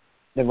at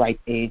the right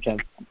age of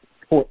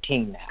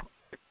 14 now.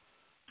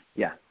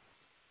 Yeah.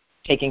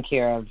 Taking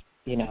care of,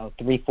 you know,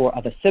 3-4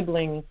 other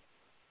siblings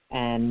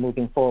and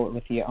moving forward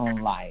with your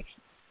own life.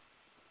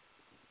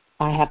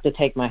 I have to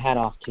take my hat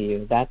off to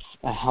you. That's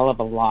a hell of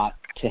a lot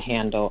to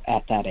handle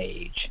at that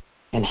age.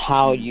 And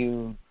how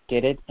you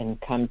did it and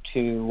come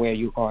to where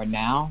you are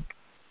now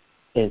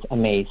is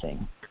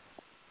amazing.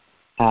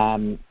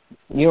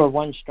 You're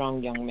one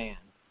strong young man.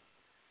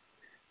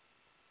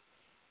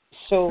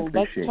 So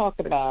let's talk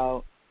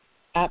about,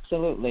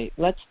 absolutely,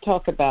 let's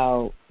talk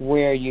about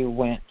where you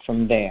went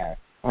from there.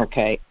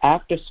 Okay,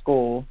 after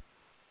school,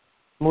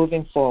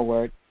 moving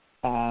forward,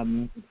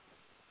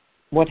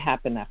 what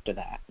happened after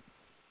that?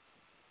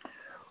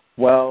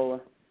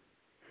 Well,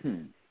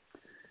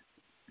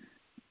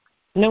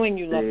 knowing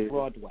you love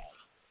Broadway,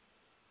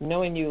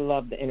 knowing you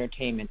love the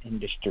entertainment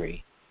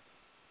industry,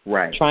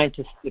 right, trying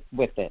to stick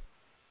with it,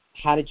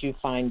 how did you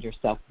find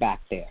yourself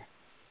back there?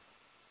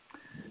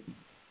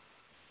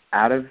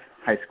 Out of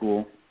high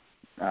school,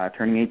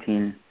 turning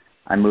 18,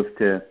 I moved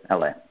to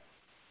L.A.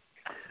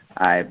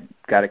 I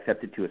got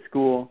accepted to a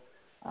school,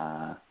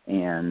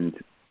 and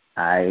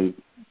I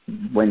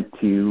went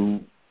to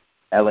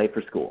L.A.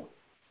 for school.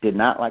 Did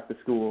not like the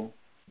school.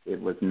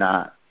 It was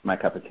not my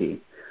cup of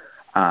tea.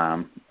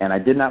 And I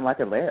did not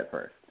like L.A. at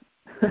first.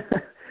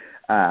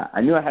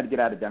 I knew I had to get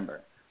out of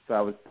Denver. So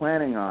I was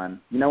planning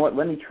on, you know what,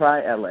 let me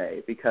try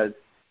L.A. because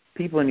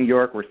people in New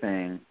York were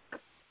saying,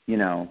 you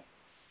know,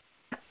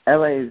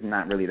 L.A. is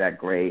not really that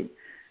great.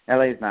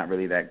 L.A. is not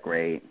really that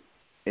great.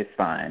 It's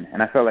fine.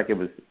 And I felt like it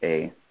was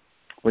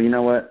well, you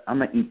know what, I'm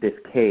going to eat this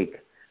cake,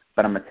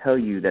 but I'm going to tell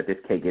you that this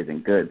cake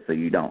isn't good so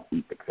you don't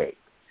eat the cake.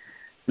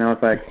 And I was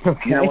like,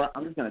 okay, you know what,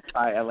 I'm just going to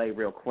try L.A.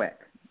 real quick,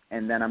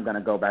 and then I'm going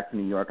to go back to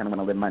New York, and I'm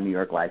going to live my New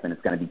York life, and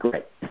it's going to be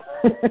great.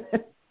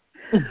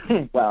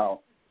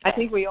 Well, I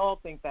think we all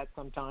think that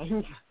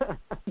sometimes.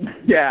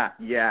 Yeah,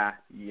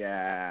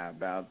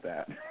 about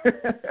that.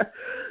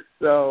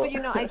 So, well,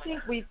 you know, I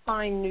think we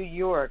find New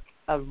York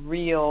a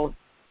real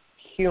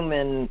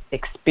human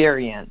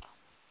experience,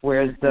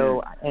 whereas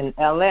though in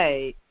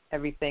L.A.,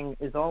 everything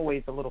is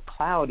always a little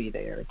cloudy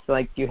there. It's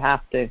like you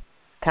have to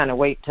kind of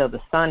wait till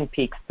the sun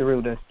peeks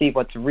through to see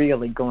what's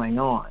really going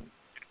on.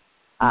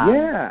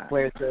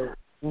 Whereas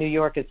New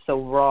York is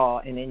so raw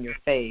and in your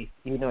face,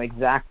 you know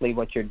exactly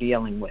what you're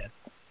dealing with.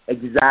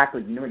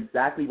 Exactly. You know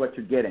exactly what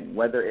you're getting,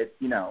 whether it's,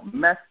 you know,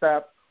 messed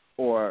up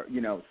or,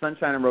 you know,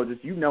 sunshine and roses.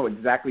 You know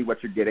exactly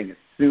what you're getting as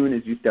soon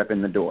as you step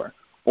in the door.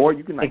 Or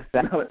you can, like,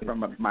 smell it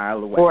from a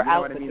mile away. Or you know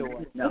out what the I mean?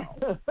 door.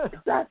 No,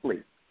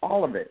 exactly.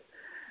 All of it.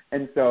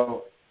 And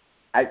so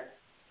I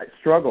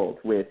struggled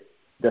with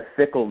the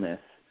fickleness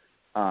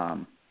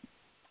of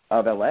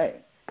LA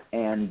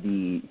and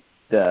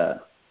the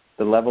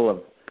level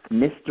of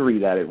mystery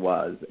that it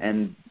was,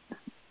 and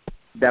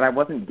that I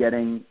wasn't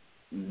getting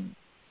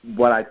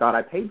what I thought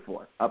I paid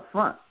for up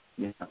front.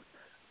 And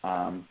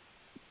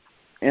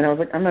I was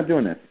like, I'm not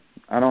doing this.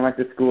 I don't like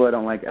this school. I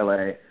don't like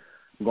LA.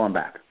 I'm going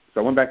back.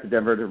 So I went back to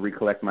Denver to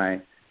recollect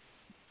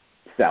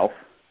myself,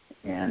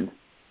 and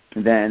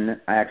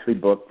then I actually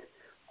booked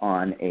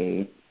on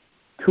a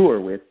tour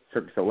with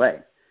Cirque du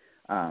Soleil,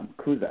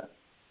 Kuza.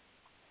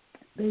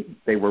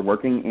 They were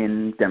working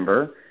in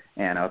Denver,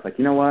 and I was like,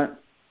 you know what?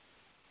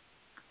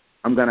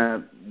 I'm going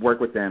to work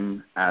with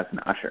them as an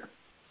usher.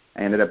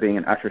 I ended up being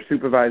an usher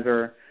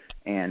supervisor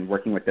and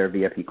working with their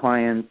VIP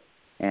clients,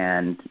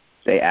 and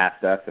they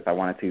asked us if I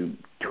wanted to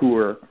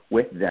tour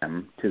with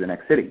them to the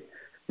next city.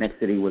 Next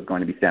city was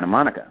going to be Santa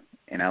Monica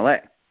in LA.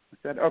 I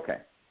said, okay.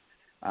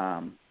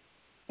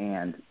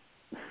 And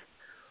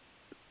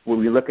when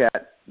we look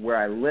at where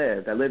I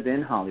lived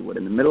in Hollywood,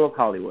 in the middle of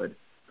Hollywood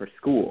for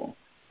school,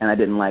 and I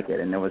didn't like it.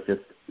 And there was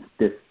just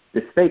this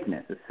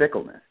fakeness, this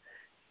fickleness.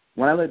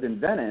 When I lived in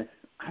Venice,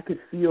 I could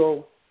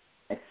feel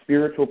a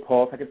spiritual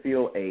pulse. I could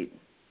feel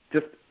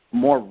just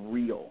more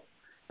real.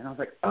 And I was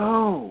like,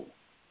 oh,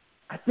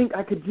 I think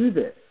I could do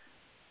this.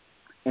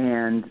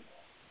 And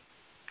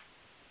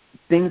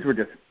things were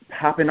just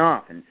popping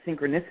off, and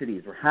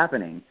synchronicities were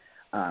happening.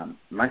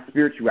 My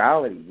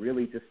spirituality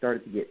really just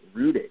started to get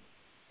rooted.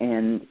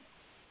 And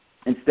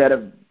instead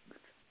of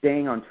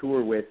staying on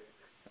tour with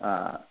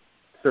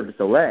Cirque du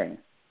Soleil,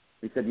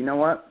 we said, you know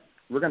what?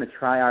 We're going to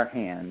try our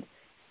hand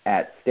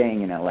at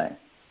staying in LA.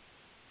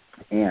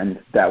 And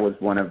that was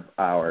one of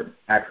our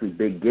actually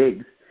big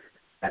gigs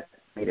that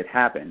made it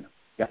happen.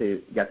 Got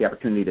the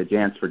opportunity to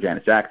dance for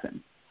Janet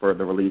Jackson for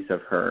the release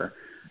of her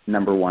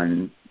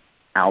 #1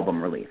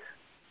 album release.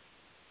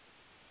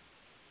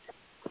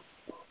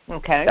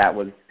 Okay. That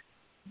was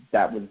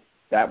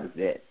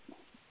it.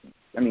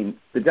 I mean,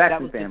 the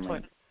Jackson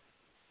family.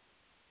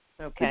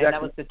 Okay,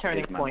 that was the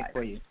turning point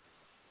for you.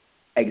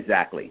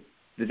 Exactly.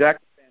 The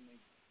Jackson family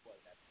was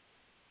that.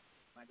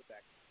 Michael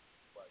Jackson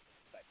was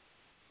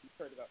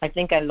like. I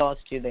think I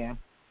lost you there.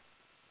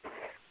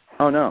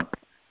 Oh no.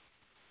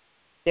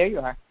 There you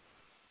are.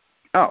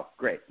 Oh,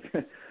 great.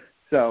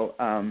 So,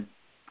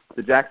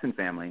 the Jackson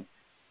family,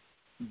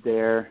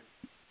 I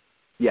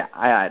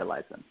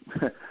idolize them.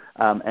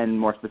 And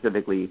more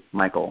specifically,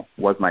 Michael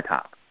was my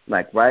top.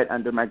 Like right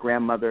under my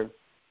grandmother,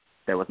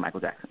 there was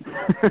Michael Jackson.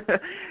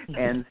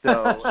 And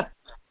so,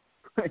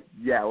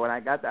 yeah, when I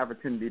got the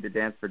opportunity to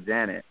dance for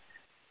Janet,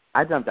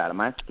 I jumped out of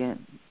my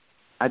skin.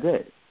 I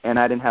did. And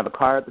I didn't have a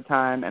car at the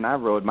time, and I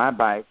rode my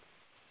bike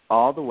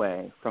all the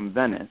way from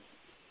Venice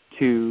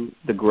to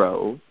the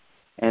Grove,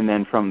 and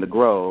then from the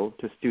Grove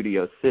to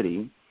Studio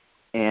City.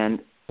 And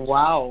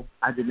wow,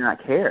 I did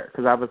not care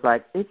because I was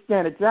like, it's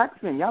Janet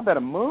Jackson. Y'all better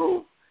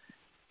move.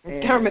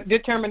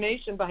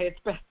 Determination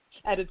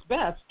at its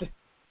best.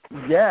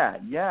 Yeah.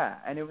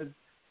 And it was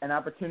an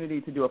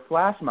opportunity to do a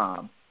flash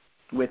mob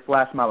with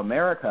Flash Mob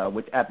America,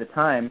 which at the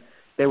time,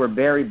 they were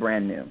very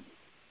brand new.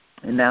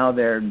 And now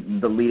they're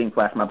the leading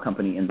flash mob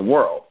company in the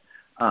world.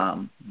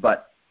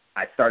 But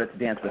I started to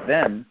dance with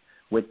them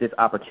with this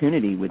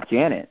opportunity with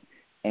Janet.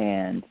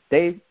 And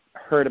they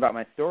heard about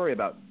my story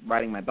about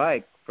riding my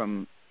bike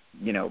from,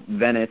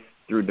 Venice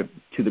through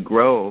to the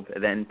Grove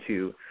and then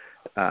to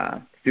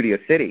Studio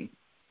City.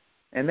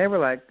 And they were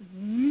like,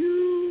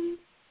 we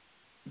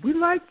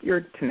like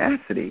your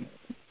tenacity.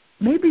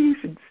 Maybe you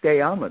should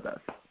stay on with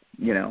us,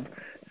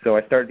 So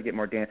I started to get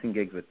more dancing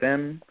gigs with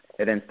them.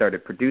 I then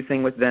started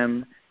producing with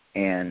them,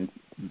 and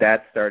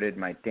that started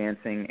my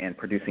dancing and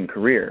producing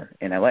career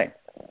in LA.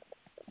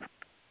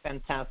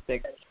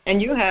 Fantastic.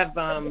 And you have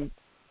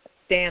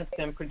danced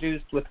and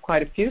produced with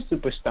quite a few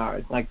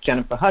superstars like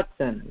Jennifer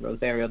Hudson,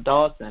 Rosario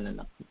Dawson,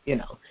 and,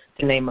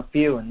 to name a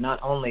few, and not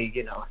only,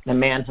 the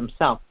man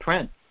himself,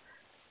 Prince,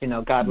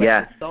 God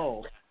rest his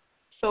soul.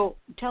 So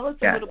tell us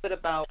a little bit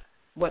about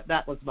what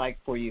that was like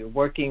for you,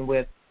 working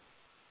with,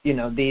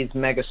 these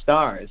mega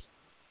stars.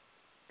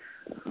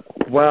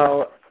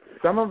 Well,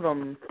 some of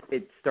them,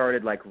 it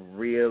started like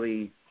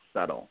really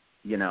subtle,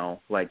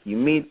 like you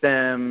meet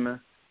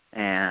them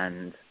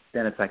and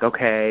then it's like,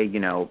 okay,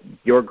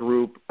 your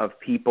group of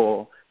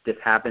people, this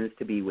happens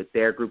to be with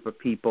their group of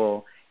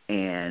people,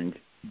 and,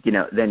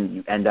 then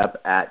you end up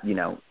at,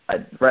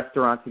 a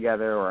restaurant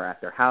together or at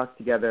their house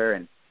together,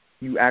 and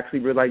you actually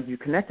realize you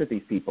connect with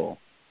these people.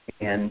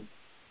 And,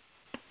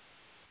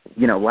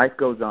 life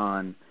goes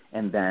on,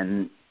 and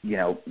then,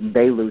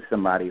 they lose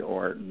somebody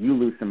or you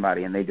lose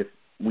somebody, and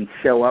we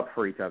show up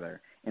for each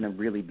other in a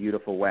really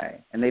beautiful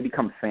way, and they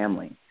become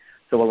family.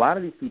 So a lot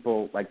of these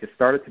people, just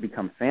started to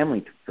become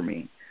family for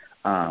me.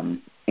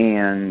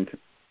 And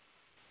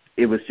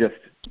it was just,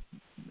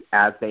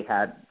 as they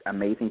had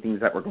amazing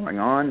things that were going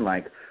on,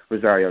 like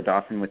Rosario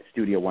Dawson with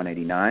Studio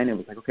 189, it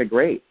was like, okay,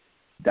 great.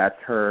 That's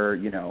her,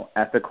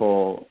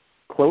 ethical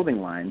clothing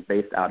line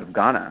based out of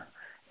Ghana,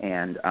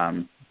 and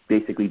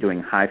basically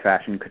doing high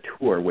fashion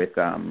couture with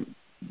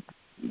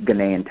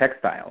Ghanaian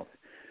textiles.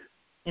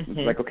 Mm-hmm.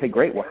 It's like, okay,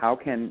 great. Well, how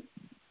can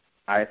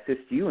I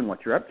assist you in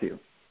what you're up to?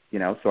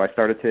 So I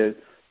started to,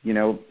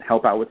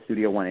 help out with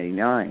Studio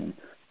 189.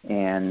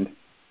 And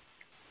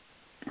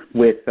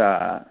with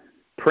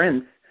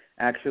Prince,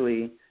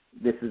 actually,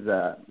 this is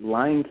a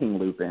Lion King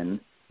loop-in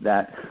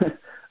that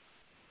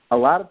a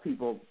lot of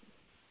people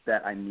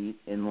that I meet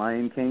in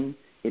Lion King,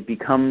 it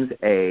becomes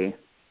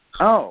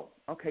oh,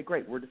 okay,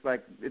 great. We're just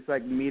like, it's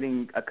like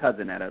meeting a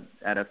cousin at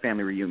a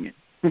family reunion.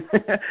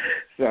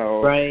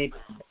 So right.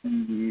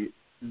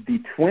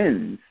 The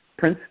twins,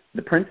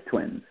 the Prince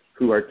twins,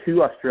 who are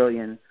two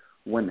Australian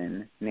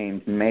women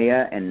named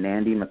Maya and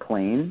Nandi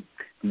McLean,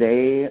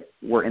 they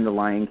were in The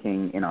Lion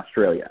King in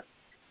Australia.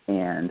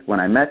 And when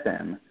I met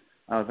them,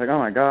 I was like, oh,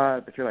 my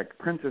God, but you're like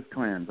Prince's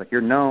twins. Like,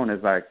 you're known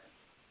as, like,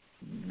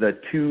 the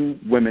two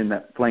women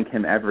that flank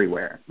him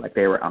everywhere. Like,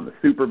 they were on the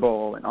Super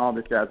Bowl and all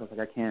this jazz. I was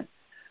like, I can't.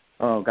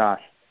 Oh,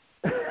 gosh.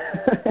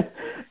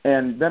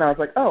 And then I was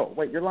like, oh,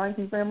 wait, you're Lion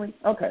King family?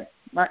 Okay.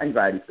 My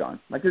anxiety's gone.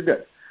 Like, you're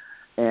good.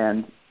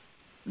 And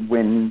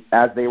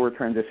as they were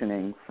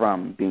transitioning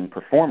from being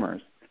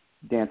performers,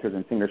 dancers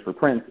and singers for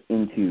Prince,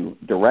 into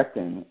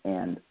directing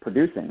and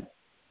producing,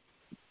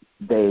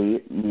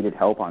 they needed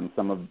help on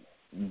some of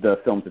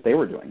the films that they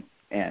were doing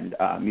and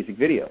music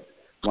videos.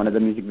 One of the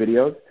music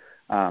videos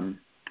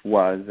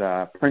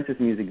was Prince's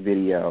music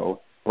video,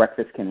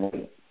 Breakfast Can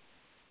Wait.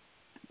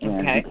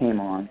 And he came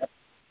on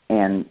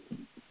and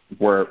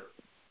were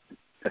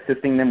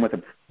assisting them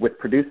with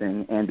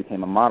producing and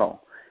became a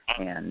model.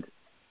 And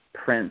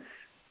Prince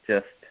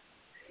just,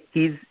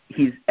 he's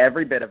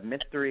every bit of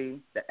mystery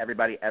that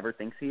everybody ever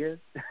thinks he is.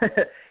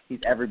 He's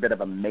every bit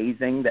of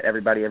amazing that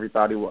everybody ever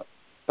thought he was.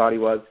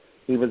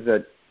 He was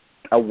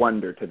a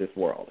wonder to this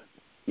world,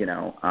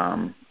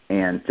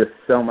 and just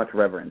so much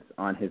reverence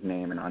on his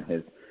name and on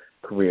his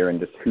career and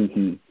just who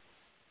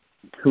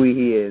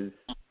he is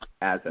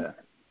as an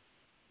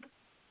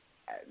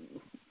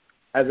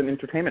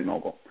entertainment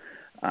mogul.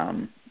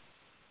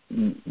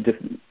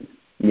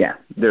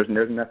 There's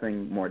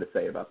nothing more to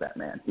say about that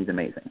man. He's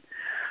amazing,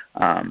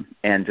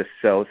 and just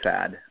so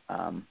sad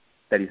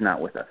that he's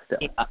not with us still.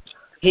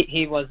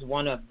 He was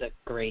one of the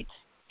greats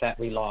that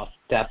we lost,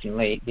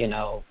 definitely,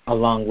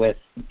 along with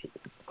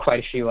quite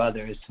a few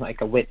others,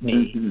 like a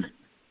Whitney,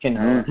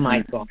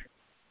 Michael.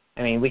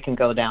 I mean, we can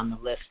go down the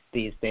list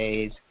these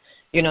days.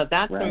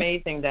 That's right.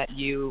 Amazing that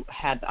you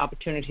had the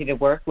opportunity to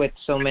work with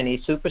so many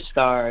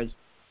superstars,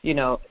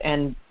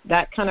 and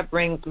that kind of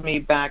brings me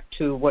back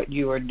to what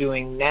you are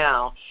doing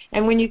now.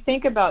 And when you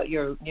think about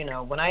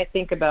when I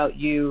think about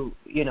you,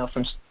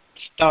 from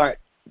start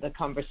the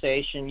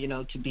conversation,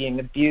 to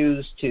being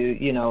abused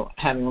to,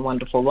 having a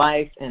wonderful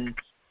life and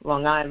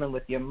Long Island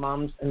with your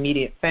mom's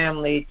immediate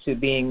family to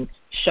being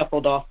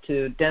shuffled off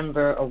to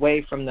Denver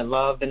away from the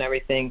love and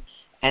everything.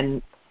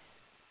 And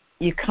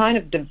you kind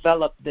of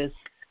developed this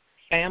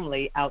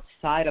family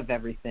outside of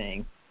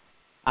everything,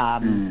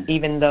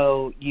 even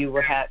though you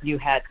had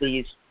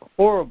these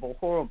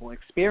horrible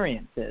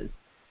experiences,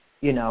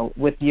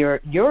 with your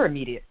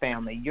immediate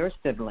family, your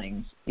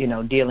siblings,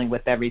 dealing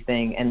with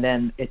everything. And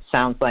then it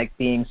sounds like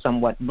being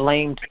somewhat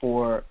blamed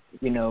for,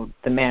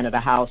 the man of the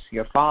house,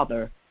 your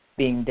father,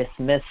 being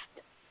dismissed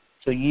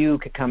so you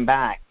could come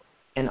back,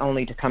 and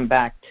only to come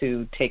back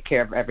to take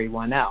care of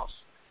everyone else.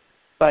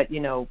 But,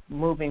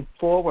 moving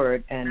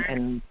forward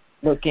and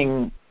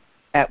looking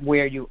at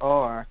where you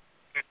are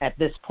at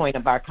this point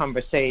of our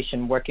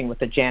conversation, working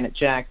with a Janet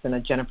Jackson,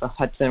 a Jennifer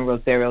Hudson,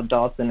 Rosario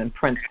Dawson, and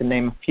Prince, to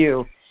name a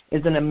few,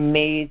 is an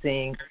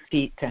amazing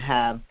feat to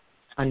have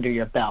under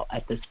your belt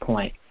at this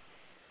point.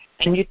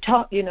 And you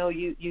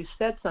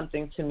said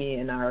something to me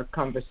in our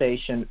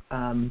conversation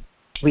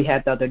we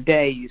had the other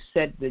day. You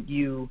said that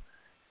you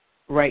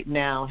right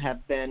now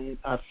have been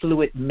a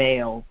fluid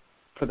male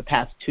for the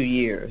past 2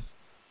 years.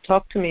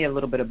 Talk to me a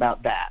little bit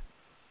about that.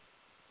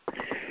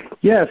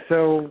 Yeah,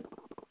 so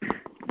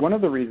one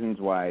of the reasons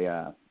why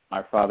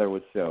our father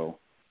was so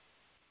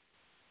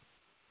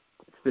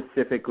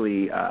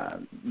specifically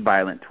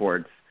violent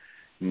towards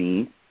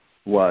me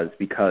was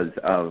because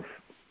of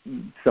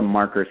some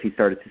markers he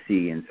started to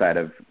see inside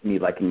of me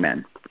liking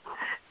men.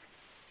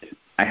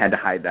 I had to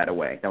hide that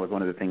away. That was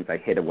one of the things I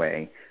hid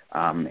away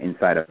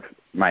inside of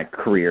my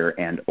career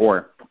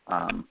or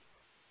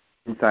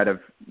inside of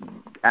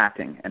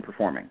acting and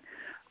performing.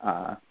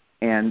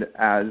 And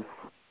as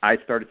I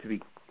started to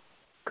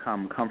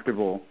become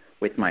comfortable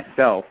with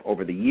myself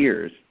over the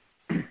years,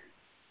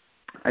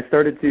 I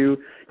started to,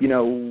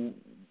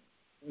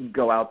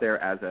 go out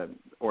there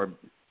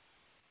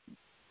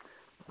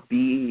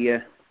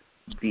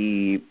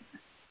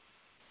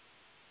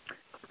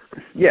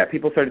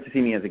people started to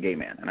see me as a gay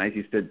man, and I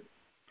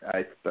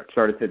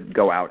started to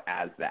go out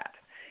as that.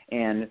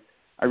 And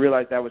I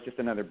realized that was just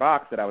another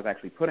box that I was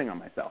actually putting on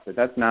myself, that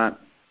that's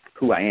not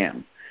who I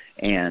am,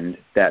 and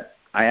that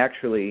I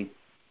actually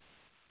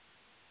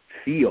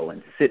feel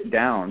and sit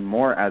down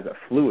more as a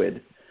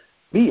fluid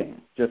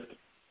being.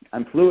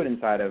 I'm fluid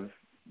inside of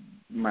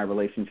my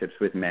relationships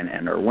with men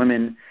and or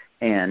women,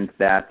 and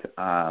that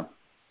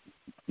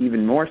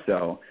even more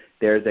so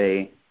there's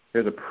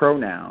a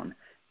pronoun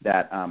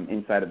that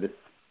inside of this,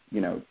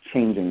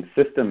 changing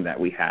system that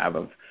we have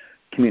of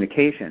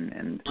communication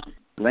and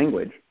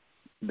language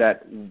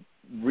that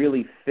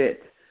really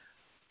fit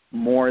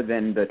more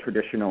than the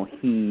traditional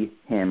he,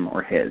 him,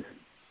 or his.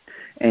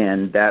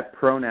 And that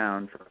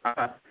pronoun for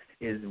us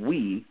is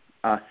we,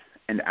 us,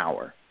 and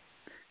our.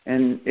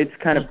 And it's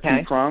kind of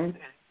two-pronged.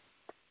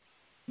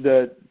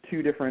 The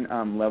two different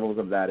levels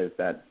of that is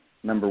that,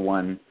 number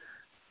one,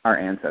 our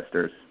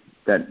ancestors,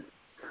 that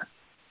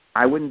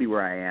I wouldn't be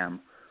where I am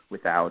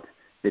without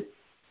the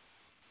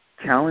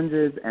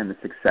challenges and the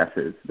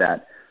successes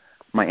that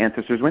my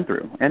ancestors went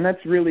through. And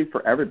that's really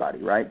for everybody,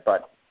 right?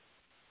 But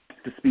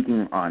just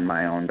speaking on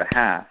my own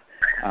behalf,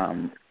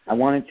 I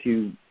wanted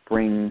to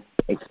bring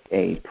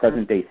a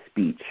present-day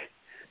speech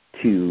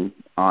to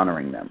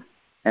honoring them.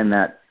 And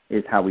that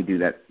is how we do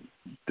that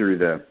through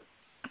the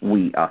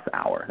we, us,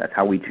 our. That's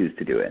how we choose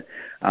to do it.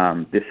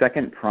 The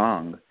second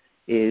prong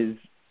is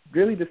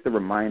really just the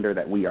reminder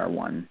that we are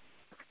one.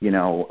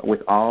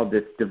 With all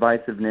this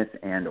divisiveness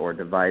and or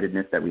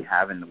dividedness that we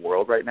have in the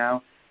world right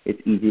now,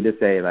 it's easy to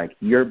say, like,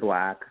 you're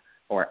black,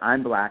 or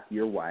I'm black,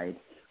 you're white,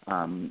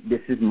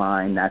 this is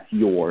mine, that's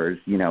yours,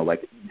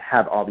 like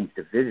have all these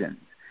divisions.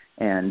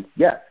 And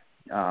yes,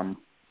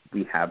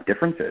 we have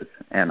differences,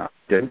 and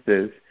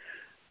differences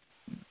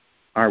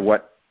are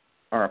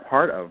a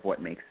part of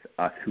what makes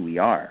us who we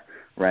are,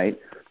 right?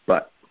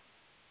 But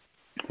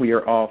we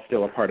are all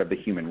still a part of the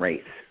human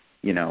race,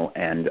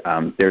 and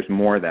there's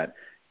more that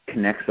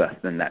connects us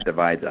than that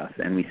divides us,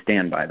 and we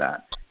stand by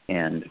that.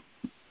 And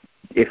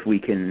if we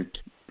can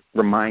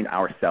remind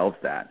ourselves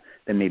that,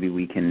 then maybe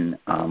we can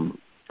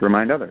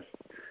remind others.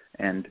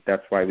 And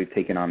that's why we've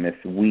taken on this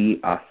we,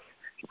 us,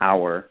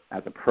 our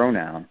as a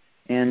pronoun,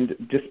 and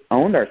just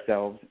owned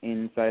ourselves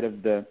inside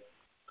of the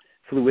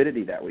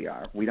fluidity that we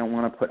are. We don't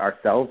want to put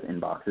ourselves in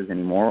boxes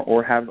anymore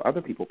or have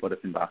other people put us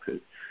in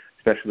boxes,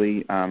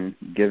 especially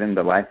given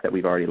the life that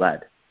we've already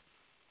led.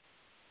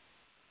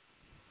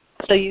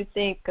 So you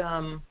think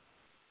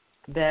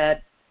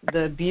that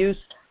the abuse,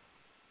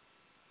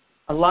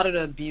 a lot of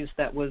the abuse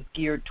that was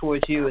geared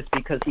towards you is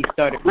because he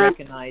started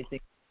recognizing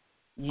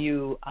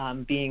you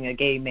being a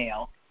gay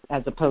male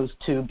as opposed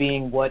to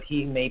being what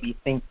he maybe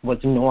think was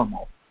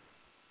normal?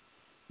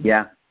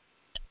 Yeah.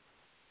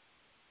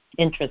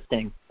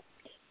 Interesting.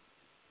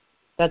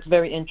 That's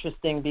very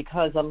interesting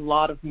because a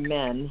lot of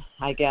men,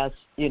 I guess,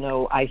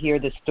 I hear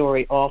this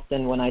story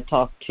often when I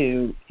talk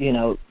to,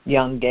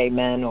 young gay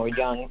men or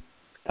young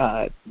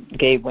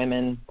gay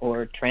women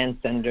or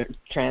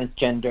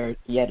transgender,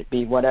 yet it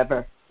be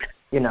whatever,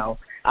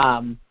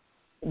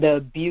 the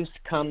abuse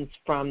comes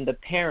from the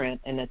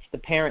parent, and it's the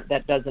parent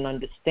that doesn't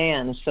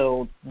understand,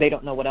 so they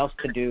don't know what else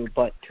to do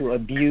but to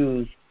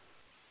abuse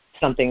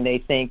something they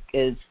think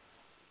is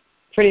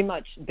pretty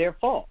much their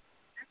fault.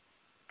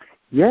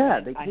 Yeah,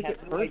 they I take have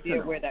it no personal.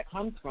 idea where that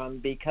comes from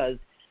because,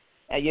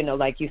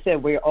 like you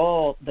said, we're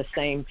all the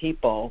same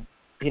people,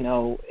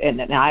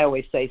 and I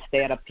always say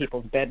stay out of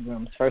people's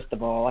bedrooms, first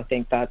of all. I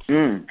think that's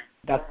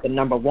the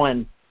number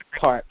one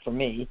part for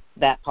me,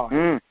 that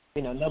part.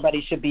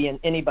 Nobody should be in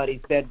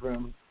anybody's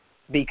bedroom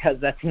because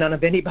that's none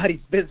of anybody's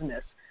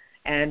business.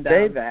 And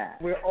say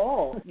that. We're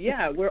all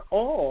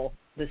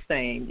the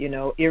same,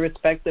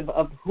 irrespective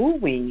of who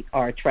we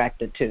are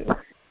attracted to.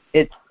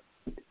 It's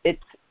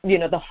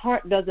the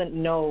heart doesn't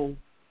know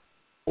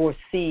or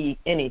see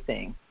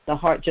anything. The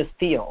heart just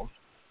feels.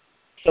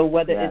 So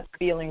whether it's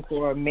feeling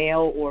for a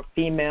male or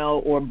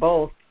female or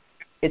both,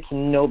 it's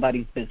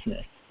nobody's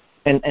business.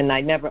 And I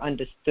never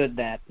understood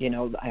that.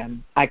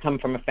 I come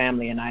from a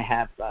family, and I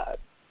have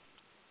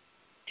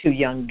two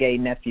young gay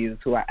nephews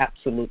who I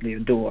absolutely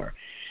adore.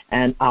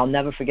 And I'll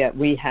never forget,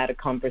 we had a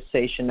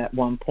conversation at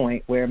one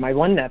point where my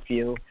one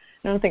nephew,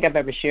 I don't think I've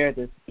ever shared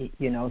this,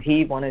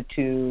 he wanted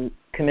to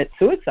commit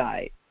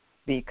suicide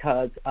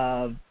because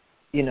of,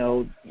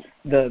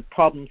 the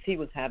problems he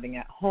was having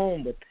at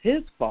home with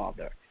his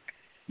father.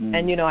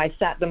 And, I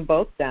sat them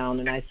both down,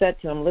 and I said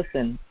to him,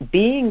 listen,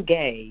 being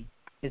gay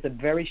is a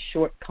very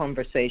short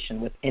conversation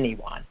with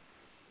anyone.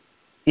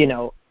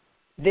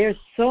 There's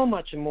so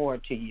much more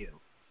to you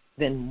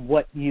than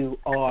what you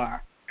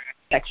are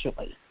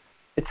sexually.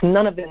 It's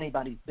none of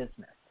anybody's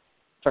business,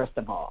 first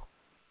of all.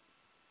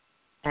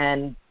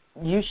 And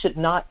you should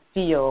not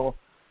feel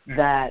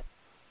that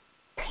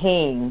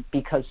pain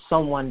because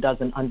someone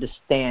doesn't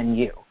understand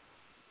you,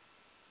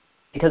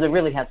 because it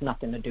really has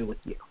nothing to do with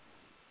you.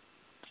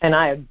 And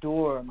I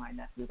adore my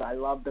nephews. I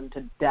love them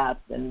to death,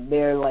 and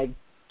they're like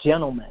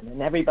gentlemen,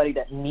 and everybody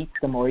that meets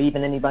them or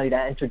even anybody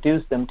that I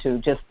introduce them to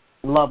just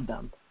love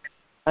them.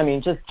 I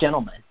mean, just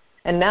gentlemen.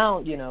 And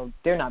now,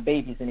 they're not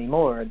babies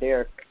anymore.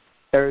 They're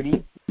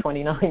 30,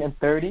 29 and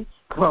 30,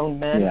 grown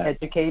men,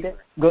 educated,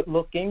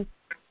 good-looking,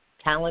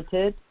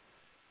 talented.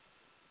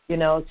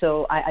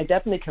 So I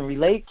definitely can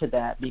relate to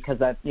that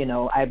because,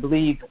 I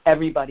believe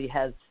everybody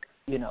has,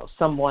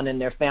 someone in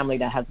their family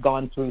that has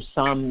gone through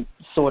some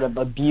sort of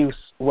abuse,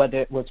 whether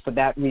it was for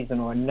that reason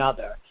or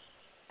another.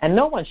 And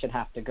no one should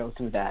have to go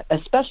through that,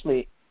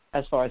 especially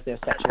as far as their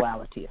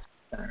sexuality is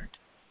concerned.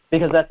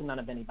 because that's none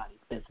of anybody's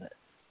business.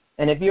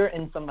 And if you're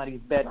in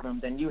somebody's bedroom,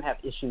 then you have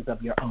issues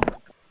of your own.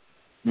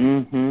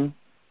 Mm-hmm.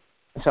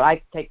 So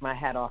I take my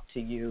hat off to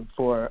you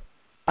for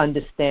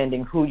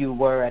understanding who you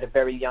were at a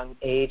very young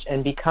age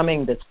and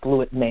becoming this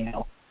fluid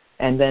male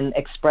and then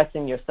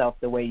expressing yourself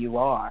the way you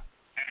are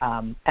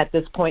at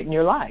this point in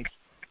your life.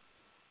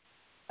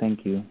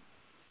 Thank you.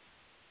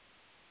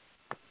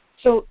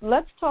 So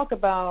let's talk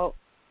about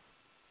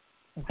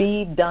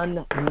Be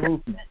Done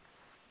movement.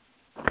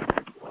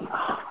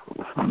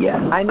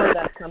 Yes. I know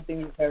that's something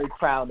you're very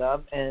proud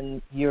of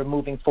and you're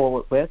moving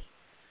forward with.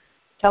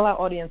 Tell our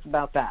audience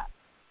about that.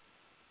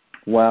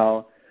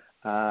 Well,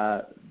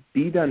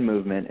 Be Done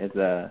Movement is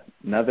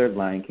another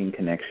Lion King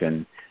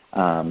connection.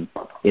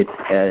 It's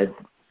a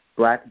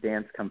Black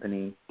dance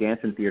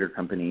and theater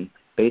company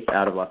based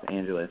out of Los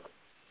Angeles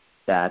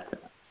that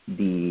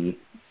the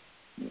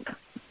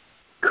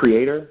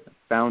creator,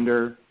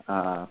 founder,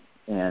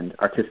 and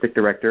artistic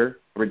director,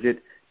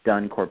 Bridget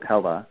Dunn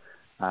Corpella,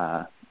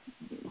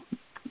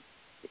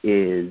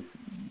 is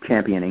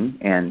championing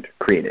and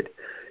created.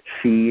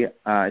 She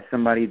is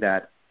somebody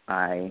that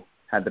I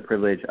had the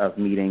privilege of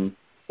meeting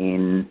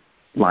in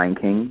Lion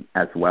King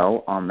as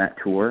well on that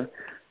tour.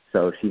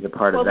 So she's a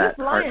part of that.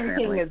 Well, this Lion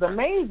King is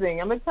amazing.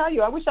 I'm going to tell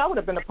you, I wish I would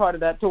have been a part of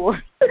that tour.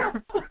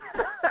 Lion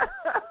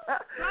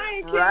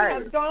King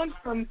has gone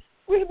from,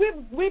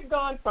 we've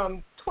gone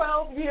from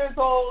 12 years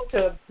old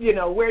to,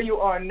 where you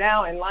are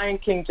now, and Lion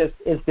King just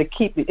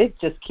keeps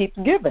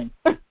giving.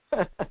 I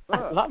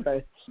love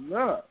it.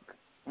 Look,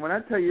 when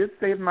I tell you it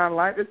saved my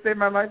life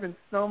in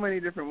so many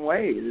different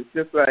ways. It's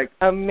just like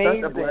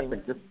amazing. Such a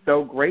blessing. Just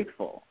so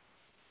grateful.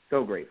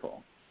 So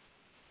grateful.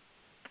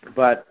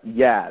 But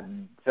yeah,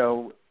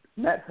 so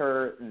met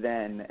her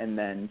then, and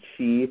then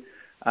she,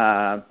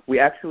 we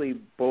actually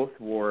both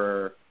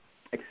were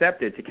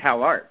accepted to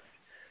CalArts,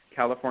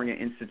 California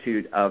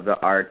Institute of the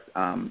Arts,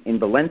 in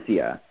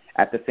Valencia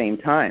at the same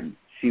time.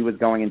 She was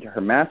going into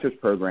her master's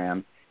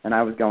program, and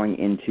I was going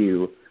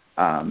into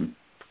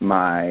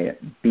my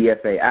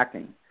BFA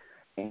acting.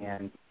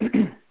 And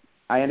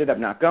I ended up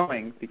not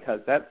going because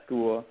that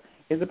school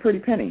is a pretty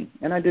penny,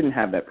 and I didn't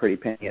have that pretty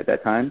penny at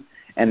that time.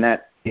 And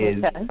that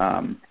is,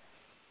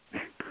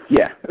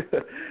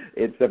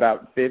 it's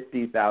about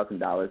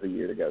 $50,000 a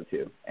year to go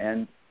to,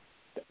 and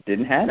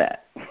didn't have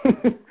that.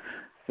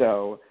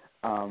 So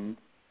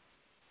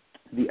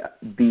the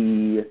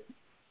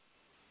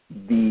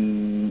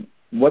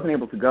wasn't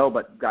able to go,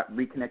 but got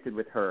reconnected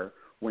with her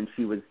when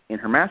she was in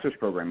her master's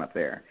program up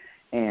there,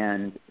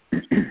 and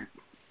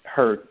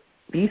her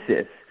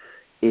thesis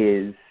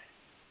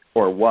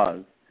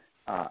was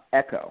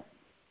Echo.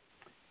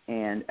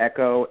 And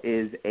Echo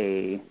is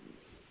a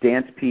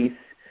dance piece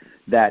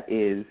that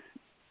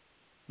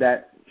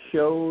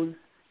shows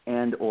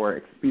and or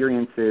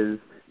experiences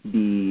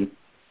the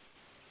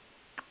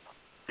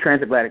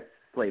transatlantic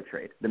slave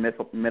trade, the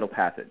Middle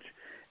Passage,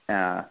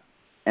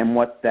 and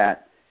what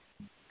that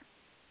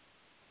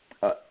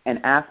an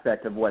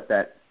aspect of what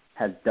that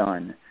has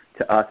done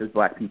to us as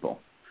Black people,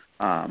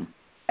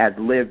 as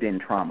lived in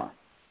trauma,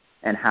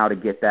 and how to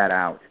get that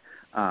out,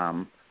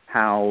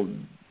 how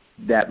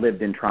that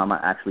lived in trauma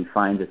actually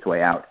finds its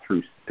way out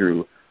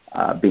through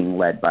being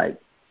led by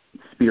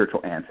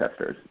spiritual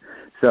ancestors.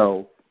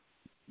 So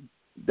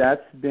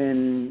that's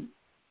been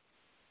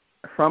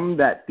from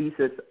that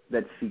thesis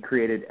that she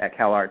created at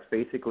CalArts.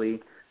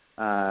 Basically,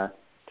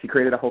 she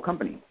created a whole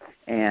company,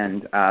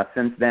 and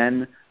since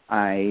then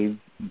I've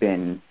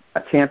been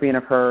a champion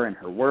of her and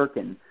her work,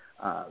 and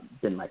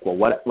been like, well,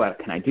 what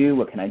can I do?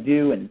 What can I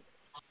do? And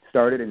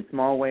started in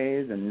small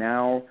ways, and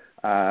now,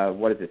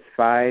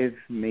 5,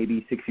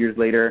 maybe 6 years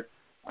later,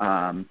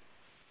 I'm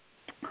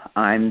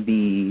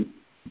the,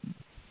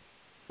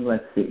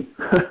 let's see,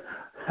 I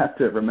have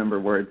to remember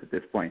words at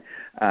this point,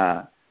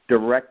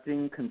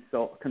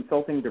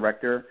 consulting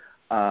director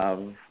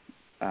of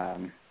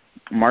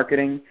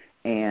marketing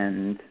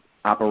and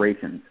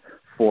operations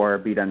for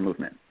Be Done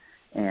Movement.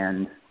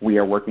 And we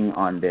are working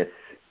on this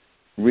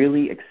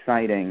really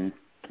exciting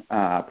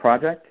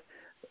project.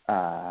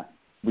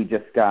 We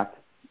just got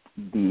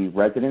the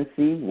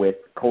residency with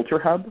Culture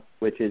Hub,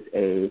 which is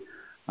it's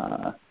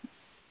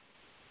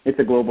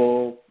a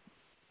global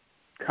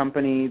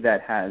company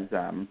that has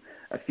a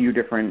few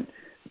different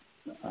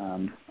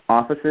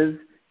offices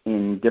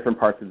in different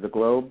parts of the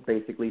globe,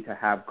 basically to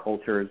have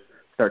cultures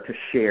start to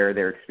share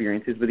their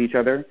experiences with each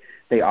other.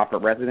 They offer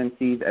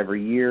residencies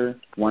every year,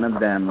 one of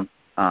them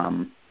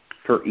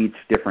for each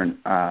different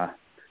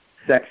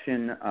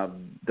section of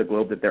the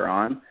globe that they're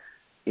on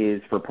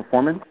is for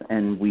performance,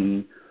 and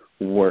we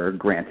were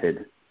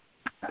granted,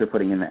 after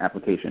putting in the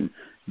application,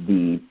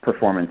 the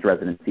performance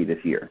residency this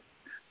year.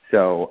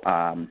 So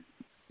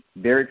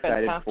very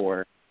excited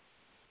for...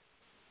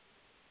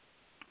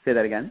 Say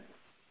that again?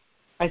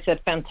 I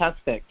said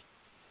fantastic.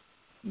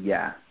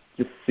 Yeah,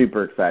 just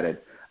super excited.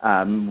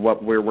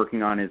 What we're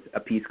working on is a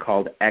piece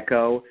called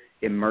Echo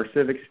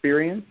Immersive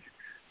Experience.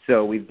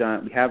 So we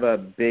have a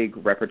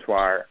big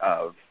repertoire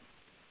of,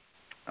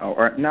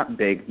 or not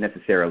big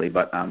necessarily,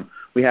 but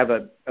we have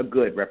a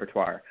good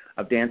repertoire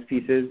of dance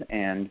pieces,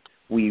 and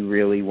we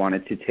really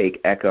wanted to take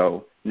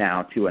Echo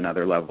now to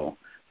another level.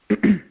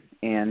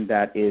 And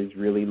that is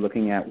really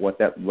looking at what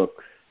that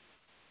looks,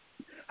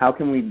 how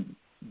can we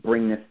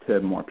bring this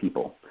to more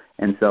people?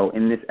 And so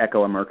in this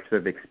Echo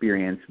immersive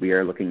experience, we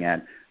are looking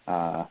at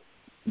the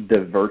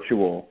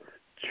virtual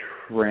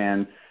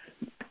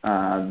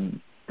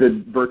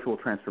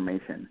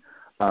transformation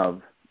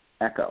of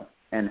Echo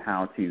and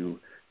how to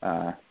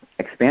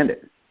expand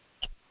it.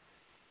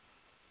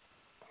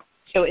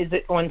 So is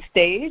it on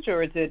stage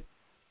or is it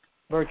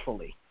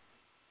virtually?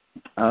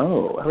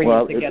 Oh,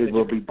 well, it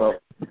will be both.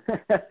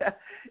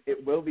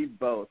 It will be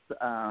both.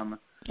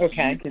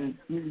 Okay. You can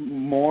see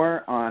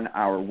more on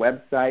our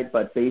website,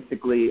 but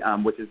basically,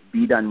 which is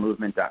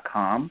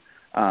BeDoneMovement.com.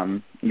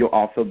 You'll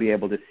also be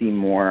able to see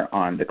more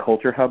on the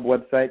Culture Hub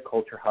website,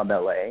 Culture Hub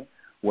LA,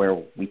 where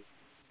we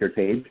your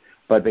page.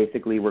 But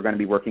basically, we're going to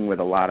be working with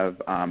a lot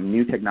of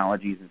new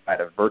technologies inside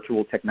of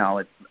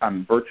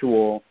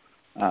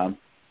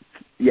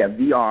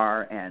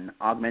VR and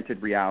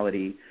augmented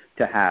reality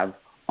to have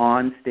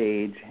on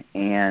stage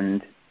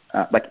and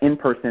like in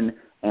person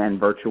and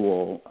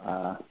virtual,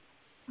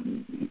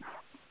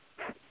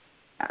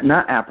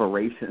 not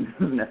apparitions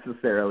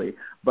necessarily,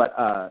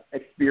 but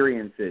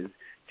experiences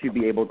to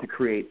be able to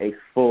create a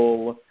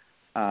full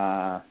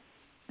a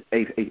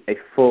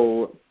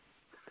full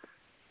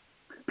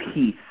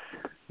piece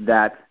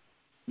that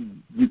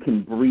you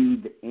can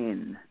breathe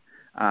in,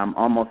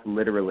 almost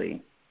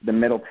literally, the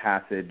Middle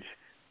Passage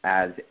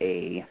as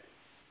a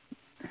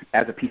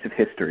piece of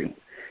history,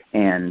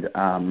 and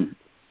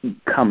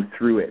come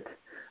through it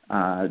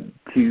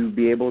to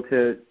be able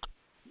to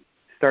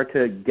start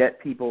to get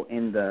people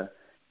in the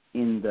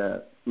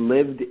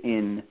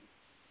lived-in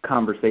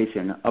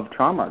conversation of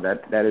trauma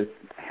that is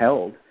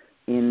held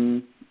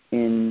in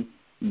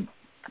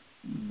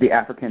the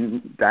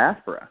African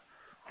diaspora.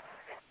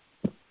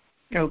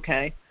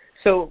 Okay.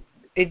 So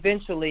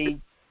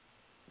eventually,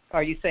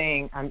 are you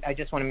saying, I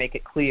just want to make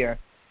it clear,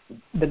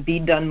 the Be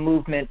Done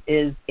movement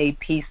is a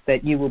piece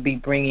that you will be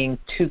bringing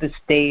to the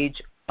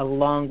stage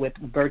along with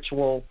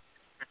virtual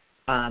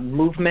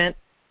movement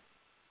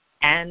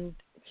and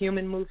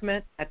human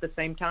movement at the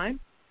same time?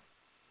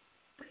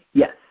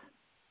 Yes.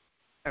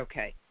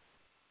 Okay.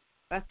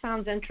 That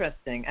sounds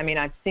interesting. I mean,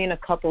 I've seen a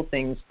couple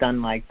things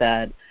done like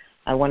that.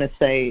 I want to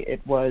say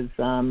it was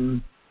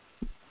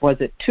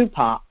it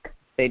Tupac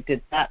they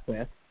did that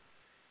with?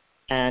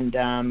 And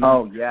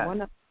oh,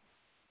 yeah.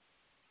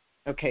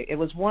 Okay, it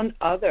was one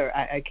other.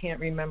 I can't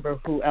remember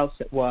who else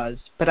it was,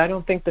 but I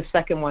don't think the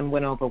second one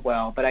went over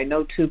well. But I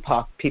know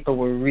Tupac, people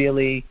were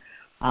really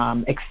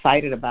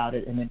excited about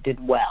it, and it did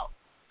well.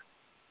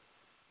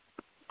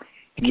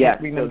 I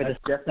can't remember so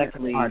that's the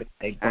definitely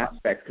second part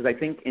aspects, because I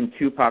think in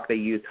Tupac they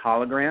used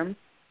holograms.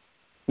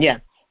 Yeah.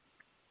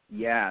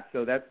 Yeah,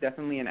 so that's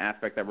definitely an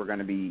aspect that we're going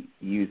to be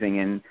using.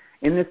 And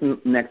in this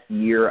next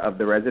year of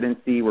the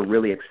residency, we're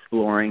really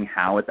exploring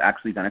how it's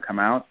actually going to come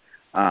out.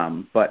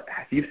 But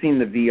have you seen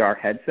the VR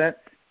headsets?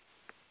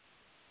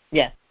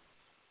 Yes.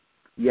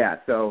 Yeah,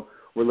 so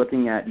we're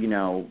looking at,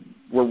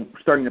 we're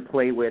starting to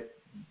play with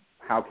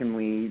how can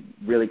we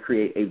really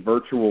create a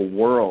virtual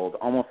world,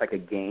 almost like a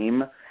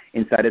game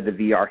inside of the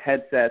VR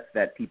headsets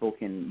that people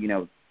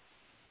can,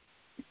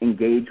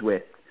 engage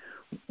with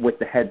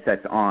the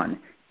headsets on,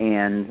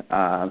 and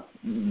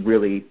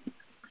really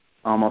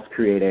almost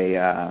create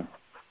an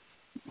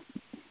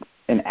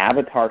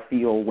avatar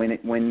feel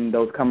when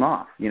those come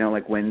off.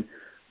 Like when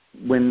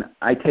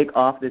I take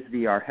off this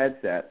VR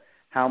headset,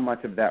 how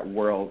much of that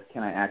world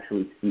can I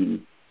actually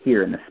see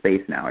here in the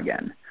space now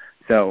again?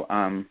 So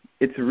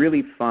it's a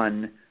really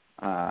fun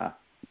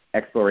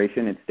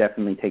exploration. It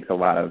definitely takes a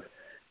lot of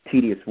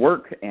tedious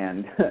work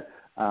and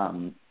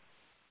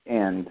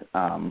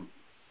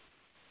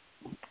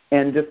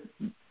just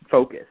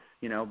focus,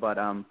 but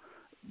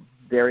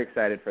very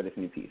excited for this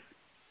new piece.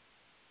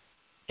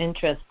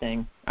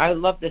 Interesting. I would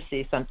love to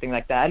see something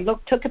like that. I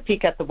took a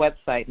peek at the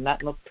website, and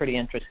that looked pretty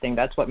interesting.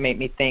 That's what made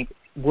me think,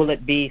 will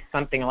it be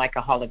something like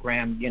a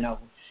hologram,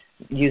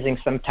 using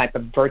some type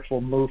of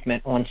virtual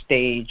movement on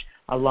stage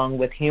along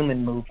with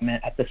human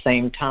movement at the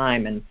same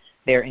time, and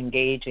they're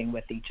engaging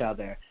with each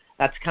other.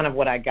 That's kind of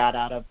what I got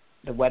out of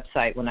the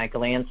website when I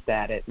glanced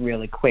at it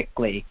really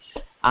quickly.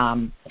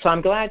 So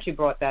I'm glad you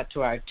brought that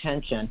to our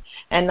attention.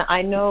 And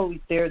I know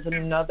there's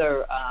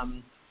another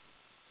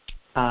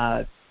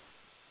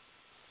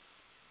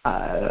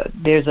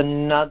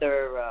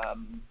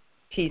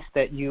piece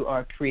that you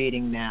are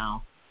creating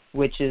now,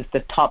 which is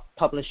the Top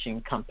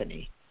Publishing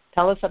Company.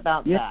 Tell us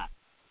about that.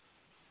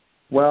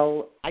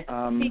 Well, I took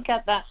a peek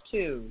at that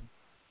too,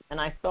 and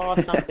I saw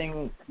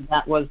something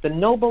that was the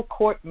Noble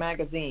Court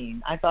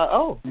magazine. I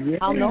thought,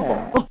 how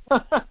noble.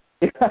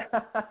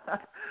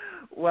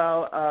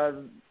 Well,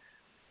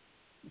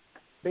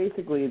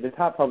 basically, the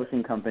Top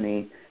Publishing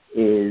Company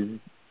is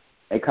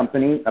a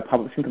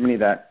publishing company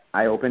that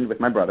I opened with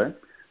my brother.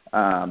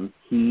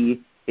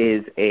 He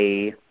is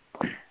a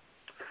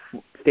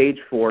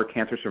stage 4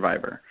 cancer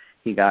survivor.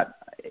 He got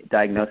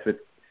diagnosed with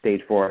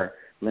stage 4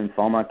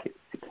 lymphoma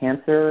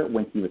cancer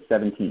when he was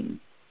 17,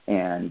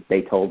 and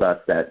they told us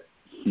that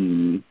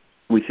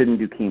we shouldn't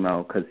do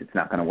chemo because it's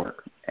not going to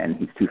work, and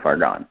he's too far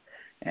gone.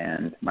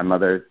 And my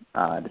mother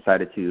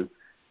decided to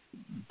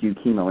do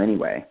chemo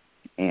anyway,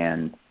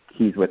 and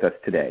he's with us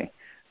today.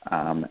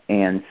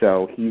 And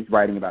so he's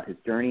writing about his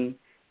journey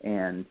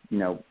and,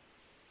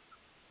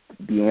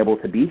 being able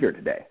to be here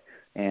today.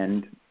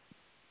 And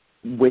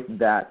with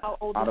that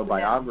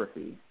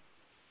autobiography,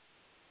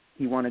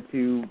 he wanted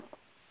to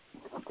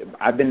 –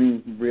 I've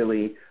been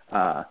really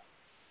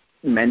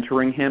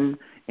mentoring him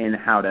in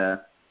how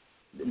to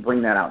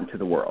bring that out into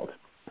the world.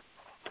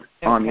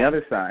 Okay. On the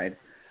other side,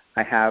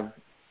 I have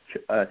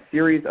a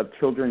series of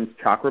children's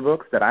chakra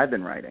books that I've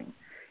been writing.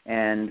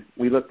 And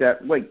we looked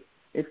at, wait,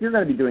 if you're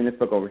going to be doing this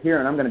book over here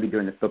and I'm going to be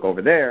doing this book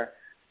over there,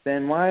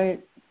 then why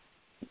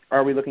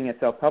are we looking at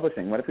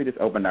self-publishing? What if we just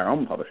opened our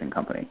own publishing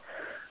company?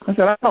 I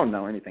said, I don't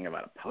know anything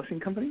about a publishing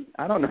company.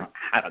 I don't know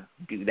how to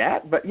do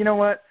that. But you know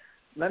what?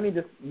 Let me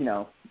just,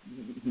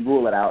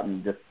 rule it out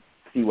and just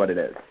see what it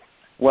is.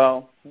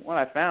 Well, what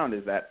I found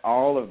is that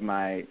all of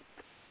my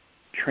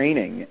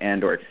training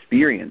and or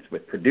experience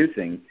with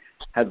producing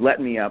has led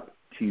me up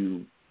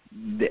to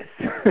this,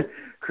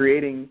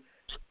 creating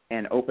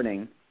and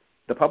opening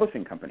the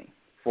publishing company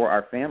for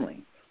our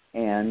family,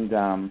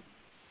 and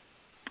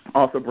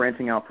also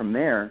branching out from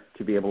there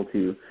to be able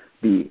to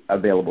be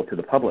available to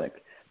the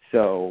public.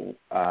 So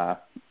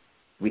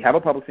we have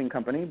a publishing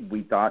company.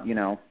 We thought,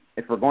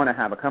 if we're going to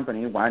have a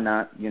company, why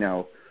not,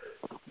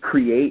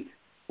 create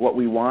what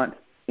we want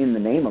in the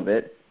name of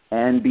it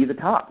and be the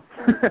top.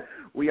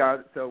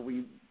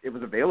 It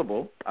was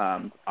available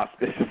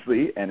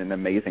auspiciously and in an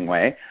amazing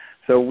way.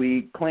 So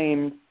we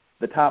claimed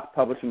the top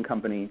publishing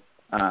company,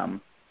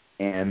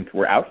 and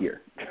we're out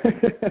here.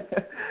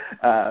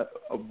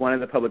 One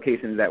of the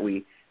publications that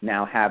we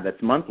now have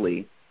that's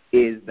monthly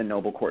is the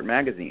Noble Court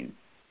magazine.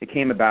 It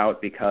came about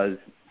because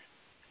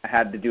I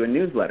had to do a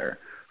newsletter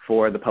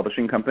for the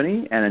publishing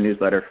company and a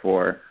newsletter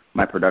for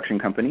my production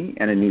company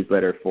and a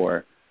newsletter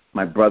for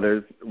my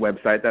brother's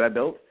website that I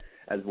built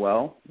as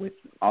well with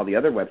all the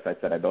other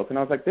websites that I built. And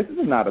I was like, this is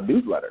not a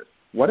newsletter.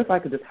 What if I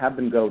could just have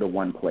them go to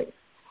one place?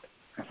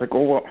 I was like,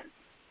 oh, well,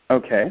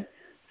 okay.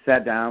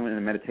 Sat down in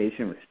a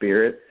meditation with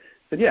Spirit.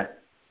 Said, yeah,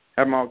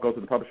 have them all go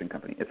to the publishing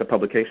company. It's a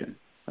publication.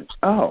 Like,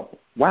 oh,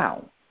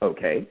 wow,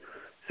 okay.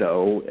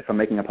 So if I'm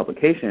making a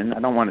publication, I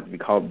don't want it to be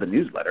called the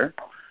newsletter.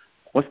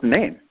 What's the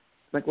name?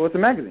 It's like, well, it's a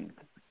magazine.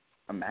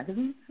 A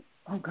magazine?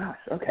 Oh, gosh,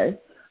 okay.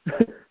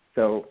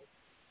 So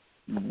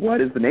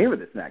what is the name of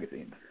this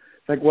magazine?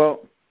 It's like,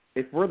 well,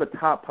 if we're the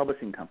top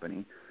publishing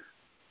company,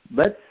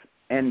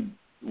 and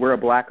we're a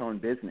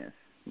black-owned business,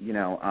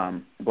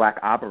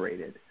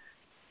 black-operated,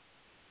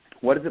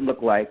 what does it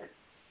look like,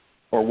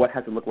 or what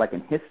has it looked like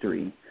in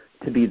history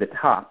to be the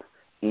top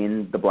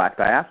in the black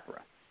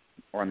diaspora,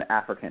 or in the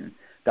African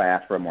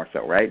diaspora more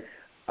so, right?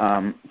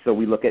 So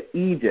we look at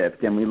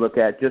Egypt, and we look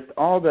at just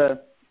all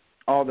the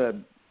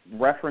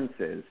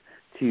references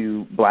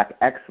to black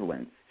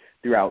excellence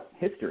throughout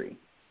history.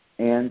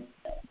 And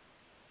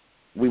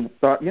we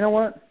thought, you know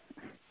what?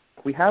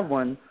 We have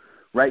one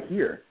right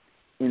here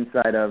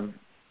inside of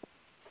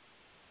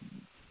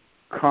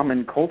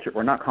common culture,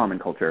 or not common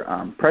culture,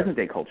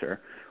 present-day culture,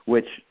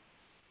 which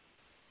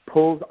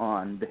pulls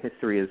on the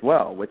history as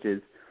well, which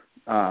is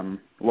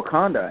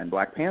Wakanda and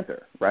Black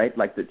Panther, right?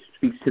 Like, that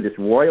speaks to this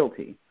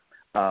royalty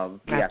of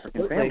the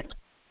African family.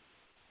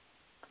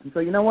 And so,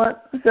 you know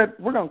what? I said,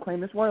 we're going to claim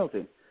this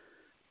royalty.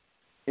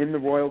 In the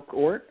royal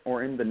court,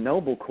 or in the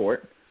noble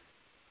court,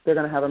 they're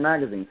going to have a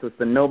magazine. So it's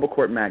the Noble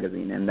Court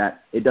magazine, and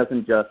that it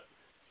doesn't just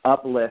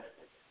uplift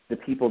the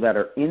people that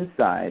are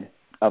inside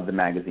of the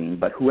magazine,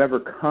 but whoever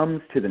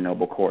comes to the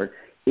Noble Court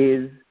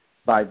is,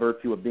 by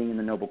virtue of being in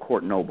the Noble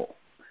Court, noble.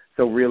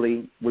 So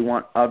really, we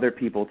want other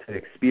people to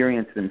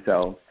experience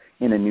themselves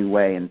in a new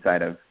way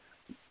inside of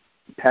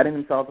patting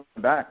themselves on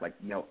the back, like,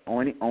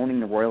 owning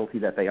the royalty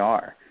that they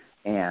are.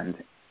 And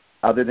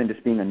other than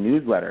just being a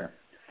newsletter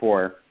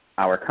for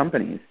our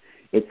companies,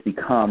 it's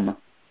become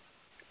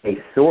a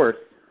source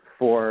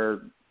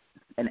for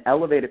an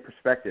elevated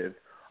perspective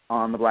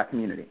on the black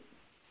community.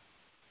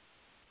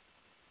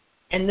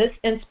 And this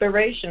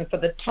inspiration for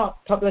the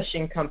top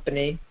publishing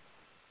company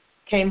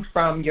came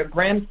from your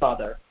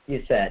grandfather,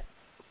 you said.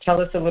 Tell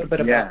us a little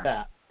bit about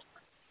that.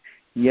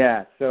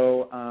 Yeah,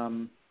 so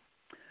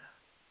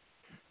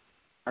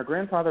our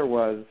grandfather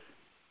was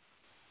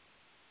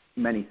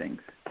many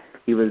things.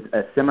 He was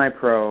a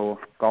semi-pro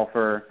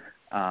golfer,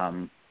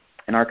 an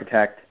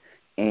architect,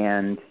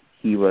 and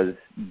he worked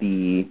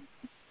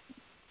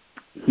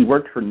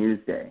for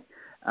Newsday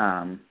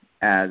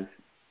as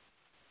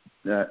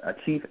a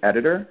chief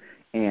editor,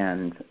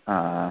 and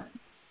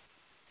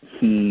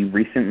he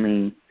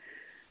recently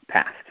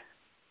passed,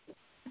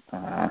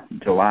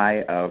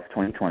 July of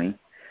 2020.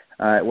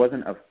 It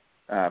wasn't of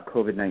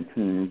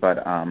COVID-19,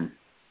 but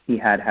he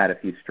had a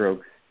few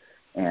strokes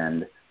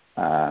and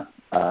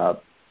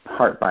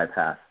heart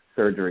bypass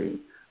surgery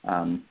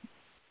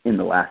in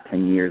the last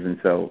 10 years, and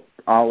so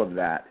all of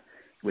that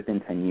within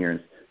 10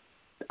 years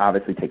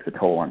obviously takes a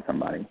toll on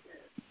somebody.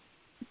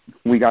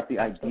 we got the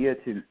idea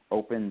to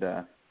open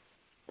the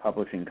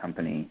publishing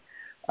company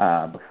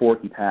before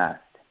he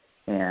passed,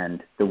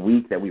 and the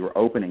week that we were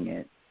opening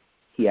it,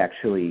 he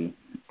actually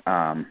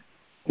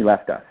he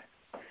left us.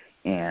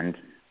 And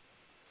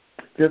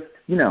just,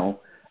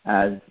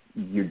 as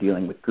you're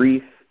dealing with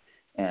grief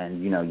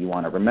and, you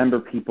want to remember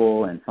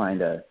people and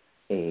find a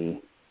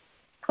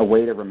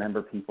way to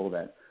remember people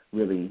that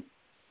really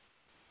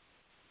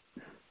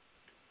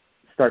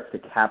starts to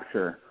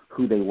capture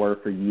who they were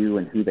for you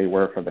and who they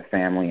were for the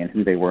family and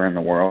who they were in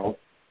the world,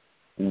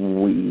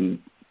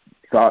 we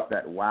thought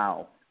that,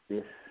 wow,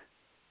 this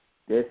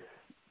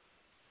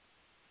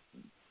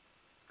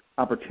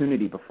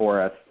opportunity before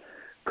us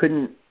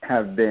couldn't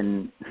have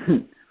been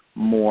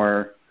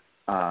more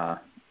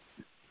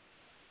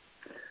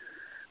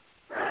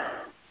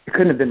it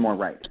couldn't have been more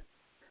right.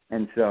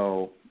 And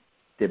so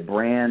the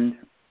brand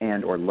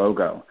and or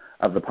logo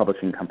of the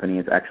publishing company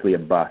is actually a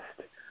bust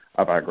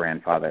of our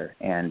grandfather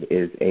and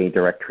is a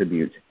direct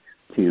tribute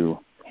to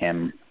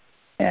him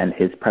and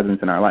his presence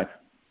in our life.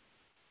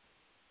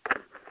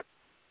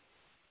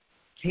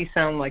 He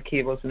sounded like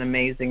he was an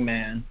amazing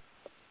man.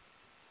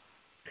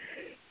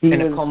 A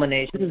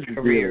culmination of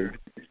careers.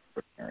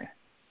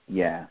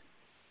 Yeah.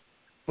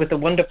 With a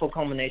wonderful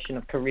culmination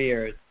of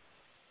careers.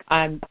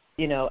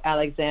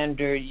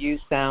 Alexander, you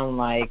sound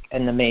like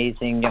an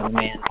amazing young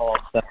man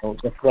also,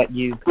 with what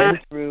you've been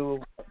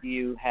through, what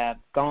you have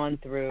gone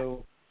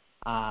through,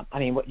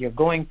 what you're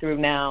going through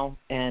now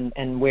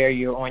and where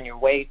you're on your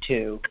way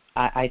to.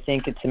 I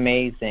think it's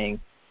amazing.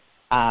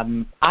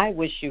 I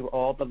wish you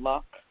all the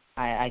luck.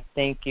 I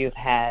think you've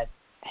had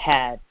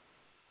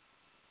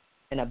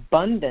an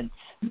abundance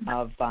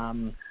of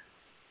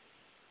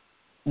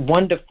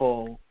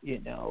wonderful,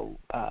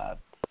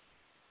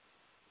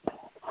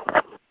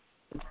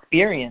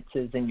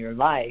 experiences in your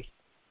life,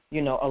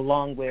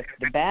 along with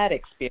the bad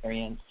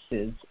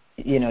experiences.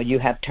 You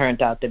have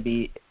turned out to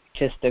be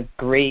just a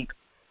great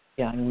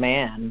young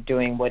man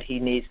doing what he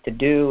needs to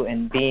do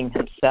and being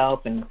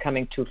himself and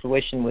coming to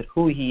fruition with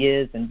who he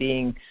is and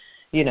being,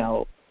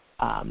 a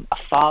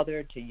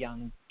father to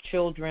young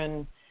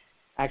children,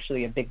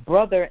 actually a big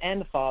brother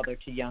and a father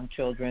to young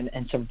children,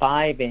 and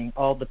surviving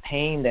all the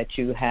pain that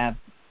you have,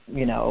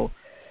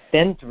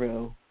 been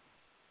through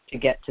to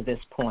get to this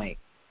point.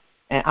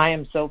 And I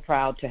am so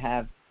proud to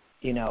have,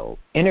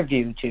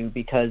 interviewed you,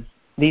 because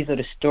these are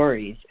the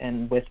stories.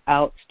 And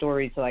without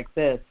stories like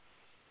this,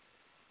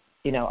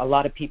 a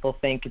lot of people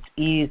think it's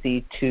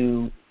easy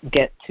to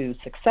get to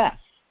success.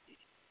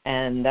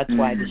 And that's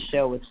why the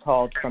show is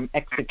called From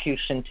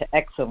Execution to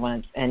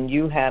Excellence. And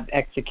you have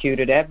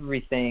executed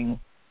everything,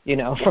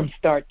 from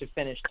start to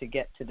finish to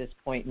get to this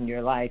point in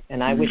your life.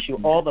 And I wish you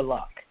all the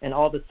luck and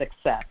all the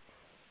success,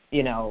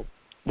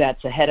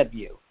 that's ahead of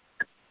you.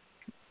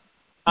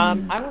 I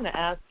want to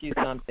ask you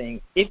something.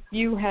 If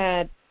you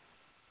had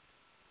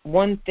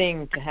one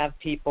question to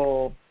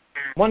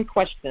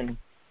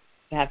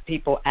have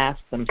people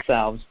ask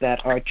themselves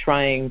that are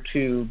trying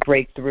to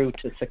break through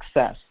to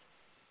success,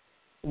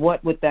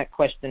 what would that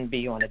question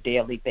be on a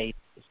daily basis?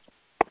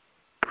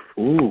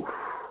 Ooh,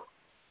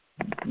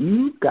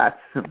 you got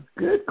some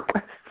good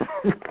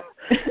questions.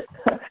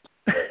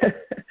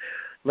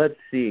 Let's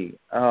see.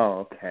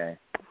 Oh, okay.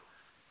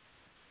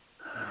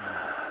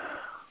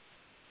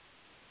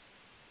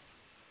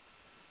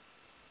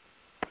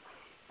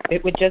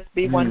 It would just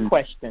be one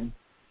question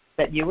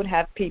that you would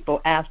have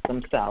people ask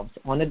themselves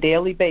on a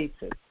daily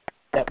basis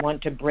that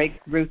want to break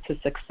through to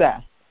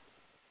success.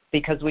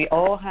 Because we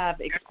all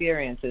have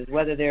experiences,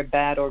 whether they're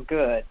bad or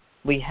good.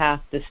 We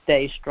have to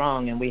stay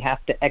strong, and we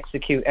have to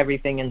execute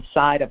everything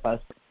inside of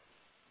us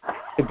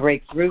to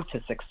break through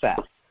to success.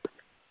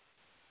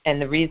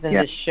 And the reason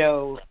this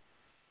show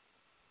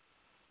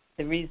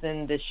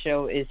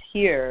is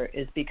here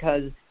is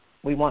because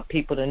we want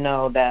people to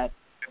know that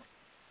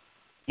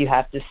you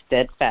have to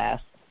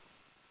steadfast,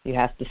 you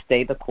have to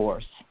stay the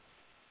course,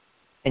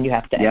 and you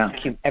have to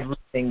execute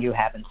everything you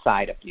have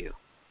inside of you.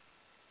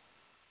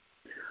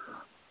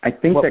 I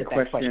think that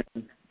question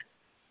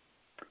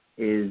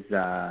is,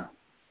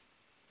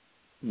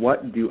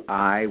 what do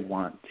I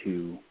want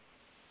to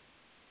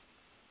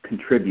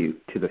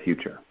contribute to the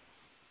future?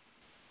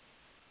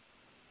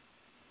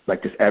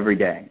 Like just every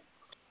day.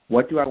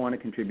 What do I want to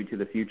contribute to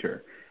the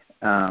future?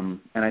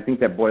 And I think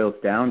that boils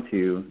down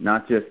to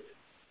not just,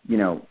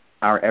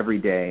 our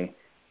everyday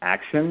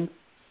actions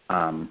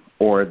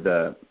or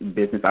the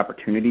business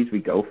opportunities we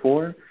go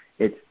for.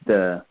 It's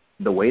the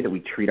way that we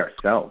treat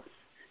ourselves,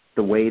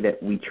 the way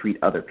that we treat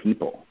other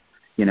people.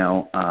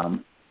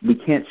 We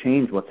can't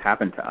change what's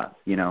happened to us.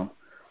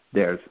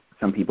 There's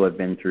some people have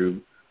been through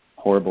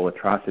horrible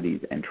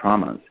atrocities and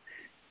traumas.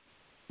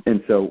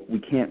 And so we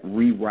can't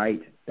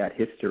rewrite that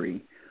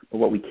history. But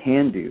what we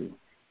can do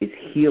is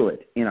heal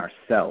it in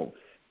ourselves.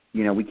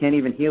 We can't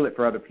even heal it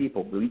for other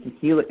people, but we can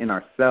heal it in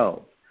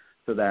ourselves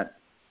so that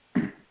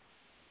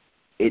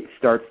it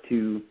starts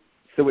to,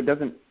 so it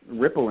doesn't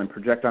ripple and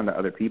project onto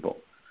other people.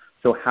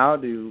 So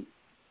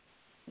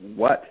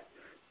what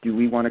do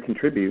we want to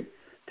contribute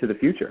to the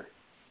future?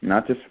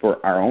 Not just for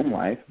our own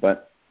life,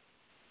 but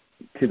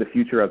to the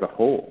future as a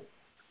whole.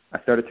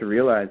 I started to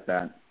realize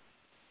that,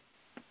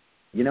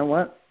 you know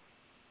what?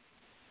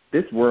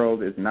 This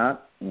world is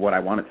not what I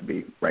want it to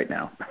be right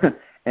now.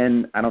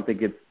 And I don't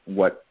think it's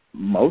what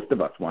most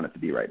of us want it to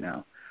be right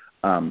now.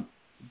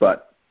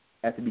 But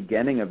at the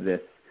beginning of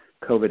this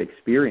COVID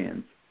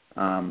experience,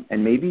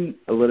 and maybe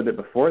a little bit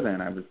before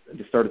then, I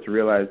just started to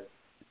realize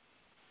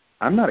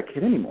I'm not a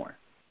kid anymore.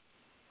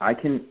 I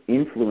can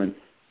influence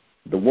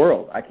the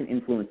world. I can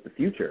influence the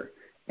future.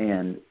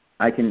 And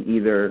I can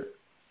either,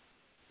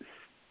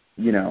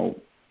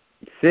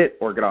 sit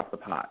or get off the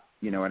pot.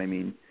 You know what I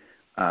mean?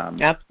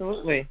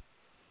 Absolutely.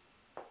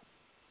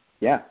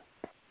 Yeah.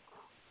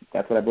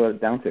 That's what I boiled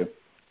it down to.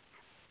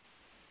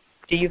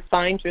 Do you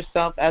find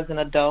yourself as an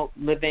adult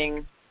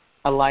living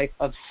a life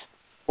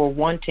or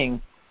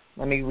wanting,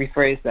 let me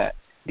rephrase that,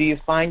 do you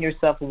find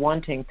yourself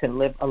wanting to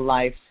live a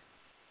life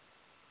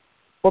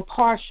or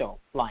partial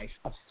life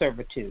of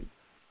servitude?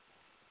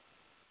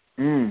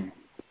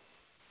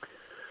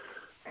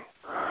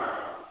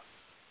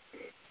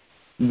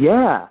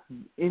 Yeah,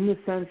 in the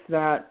sense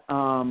that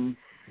I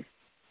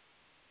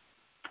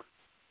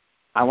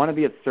want to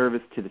be of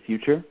service to the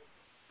future.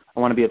 I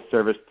want to be of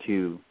service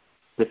to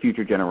the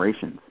future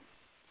generations.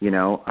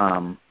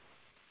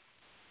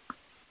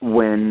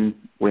 When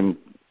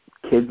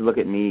kids look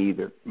at me,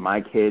 either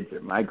my kids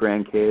or my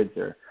grandkids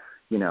or,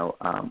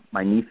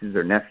 my nieces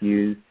or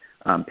nephews,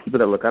 people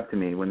that look up to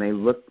me, when they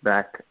look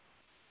back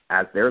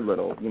as they're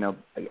little,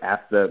 I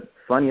ask the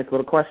funniest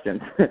little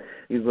questions,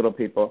 these little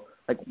people,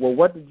 like, well,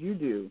 what did you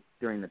do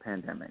during the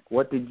pandemic?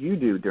 What did you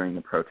do during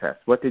the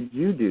protests? What did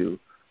you do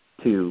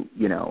to,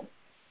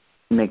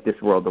 make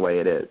this world the way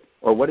it is?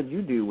 Or what did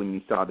you do when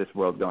you saw this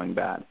world going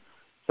bad?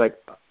 It's like,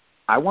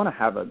 I want to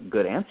have a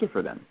good answer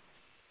for them,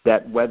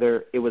 that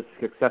whether it was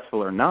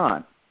successful or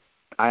not,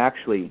 I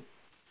actually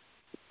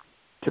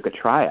took a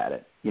try at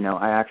it.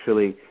 I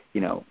actually,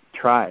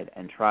 tried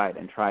and tried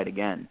and tried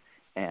again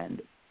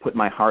and put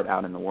my heart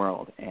out in the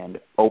world and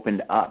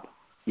opened up,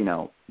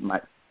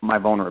 my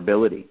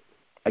vulnerability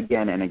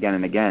again and again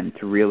and again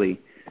to really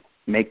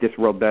make this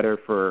world better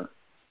for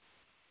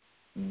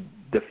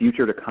the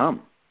future to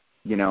come.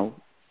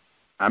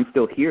 I'm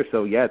still here,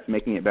 so yeah, it's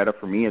making it better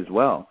for me as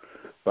well,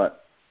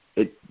 but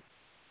it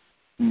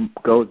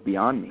goes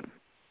beyond me.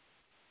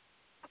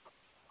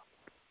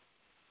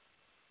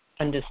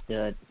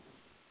 Understood.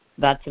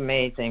 That's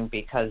amazing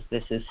because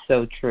this is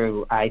so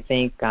true. I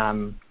think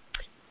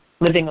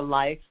living a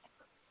life,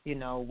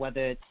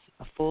 whether it's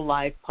a full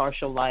life,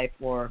 partial life,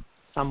 or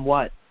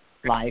somewhat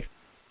life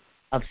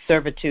of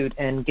servitude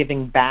and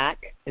giving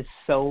back is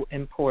so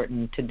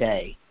important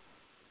today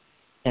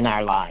in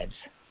our lives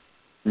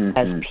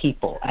as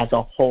people, as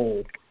a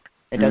whole.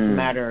 It doesn't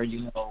matter,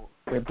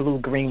 we're blue,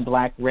 green,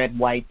 black, red,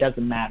 white,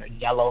 doesn't matter,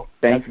 yellow,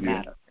 doesn't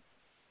matter.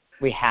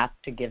 We have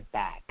to give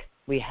back.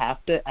 We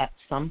have to, at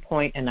some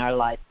point in our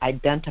life,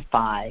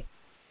 identify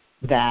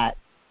that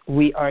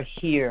we are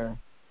here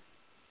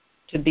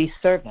to be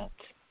servants,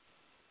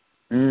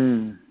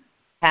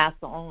 pass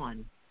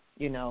on,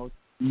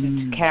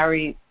 to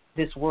carry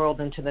this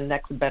world into the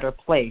next better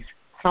place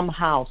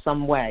somehow,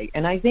 some way.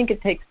 And I think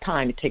it takes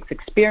time. It takes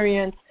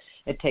experience.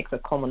 It takes a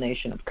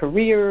culmination of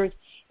careers.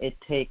 It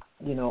takes,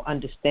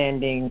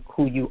 understanding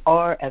who you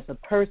are as a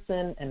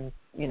person and,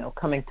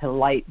 coming to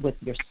light with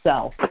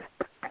yourself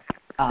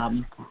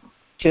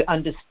to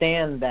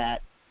understand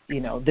that,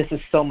 this is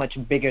so much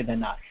bigger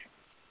than us.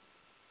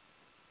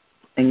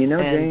 And,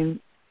 Jane,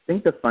 I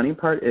think the funny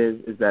part is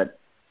that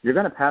you're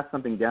going to pass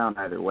something down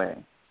either way.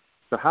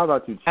 So how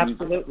about you choose?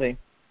 Absolutely.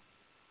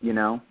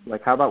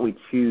 How about we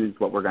choose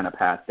what we're going to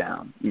pass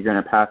down? You're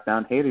going to pass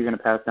down hate or you're going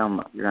to pass down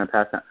love? You're going to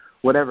pass down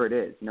whatever it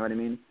is, you know what I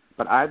mean?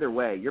 But either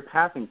way, you're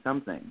passing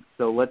something.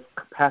 So let's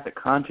pass it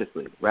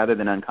consciously rather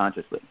than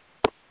unconsciously.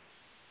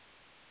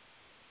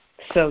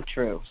 So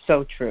true,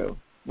 so true.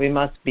 We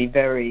must be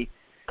very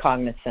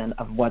cognizant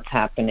of what's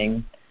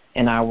happening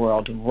in our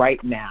world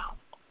right now,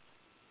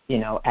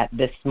 at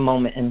this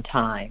moment in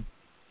time,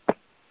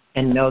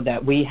 and know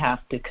that we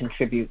have to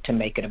contribute to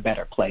make it a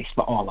better place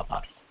for all of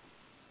us.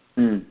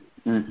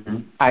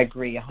 I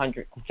agree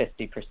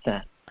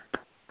 150%.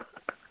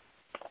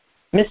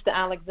 Mr.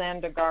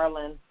 Alexander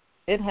Garland,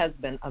 it has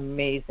been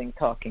amazing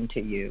talking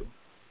to you.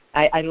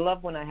 I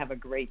love when I have a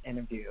great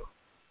interview.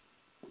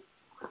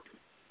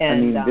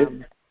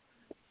 And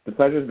the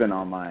pleasure's been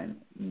all mine.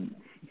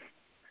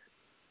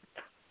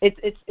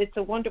 It's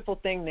a wonderful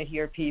thing to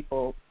hear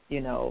people,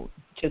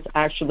 just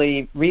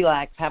actually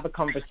relax, have a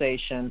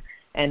conversation,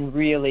 and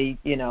really,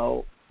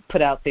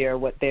 put out there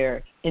what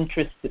their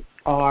interests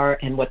are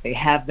and what they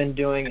have been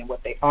doing and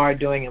what they are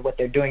doing and what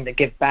they're doing to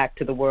give back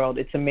to the world.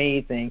 It's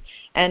amazing.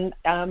 And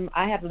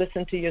I have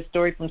listened to your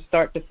story from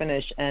start to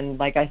finish, and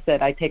like I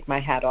said, I take my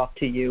hat off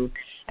to you,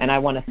 and I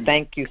want to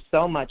thank you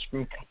so much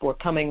for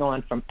coming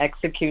on From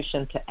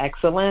Execution to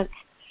Excellence.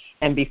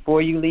 And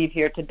before you leave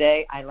here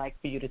today, I'd like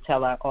for you to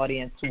tell our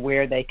audience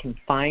where they can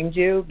find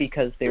you,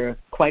 because there are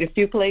quite a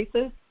few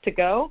places. to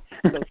go.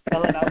 So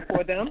spell it out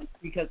for them,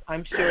 because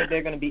I'm sure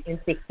they're going to be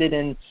interested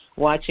in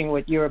watching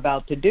what you're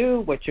about to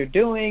do, what you're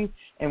doing,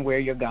 and where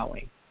you're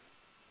going.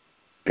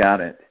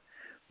 Got it.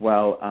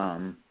 Well,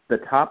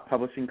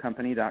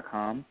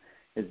 thetoppublishingcompany.com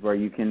is where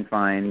you can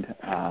find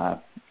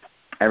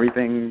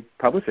everything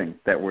publishing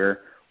that we're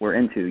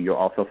into. You'll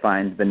also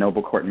find the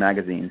Noble Court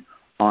magazine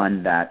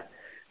on that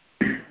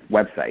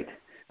website.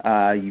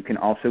 You can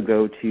also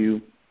go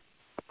to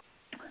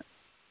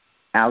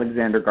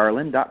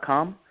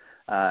alexandergarland.com.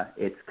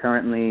 It's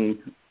currently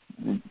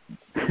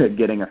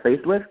getting a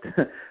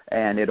facelift,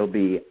 and it'll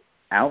be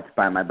out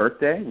by my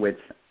birthday, which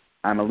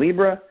I'm a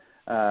Libra.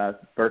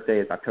 Birthday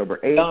is October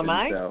 8th. So am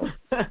I. So,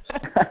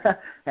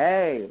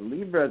 hey,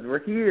 Libras,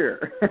 we're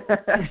here.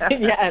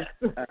 Yes.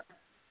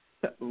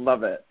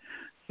 Love it.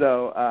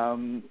 So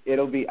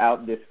it'll be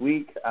out this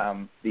week.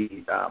 The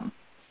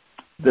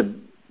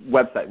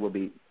website will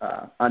be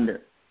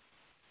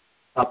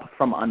up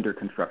from under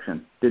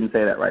construction. Didn't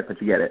say that right,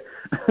 but you get it.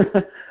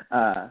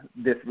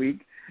 This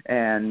week,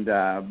 and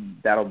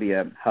that'll be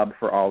a hub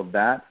for all of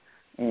that.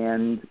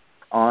 And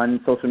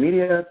on social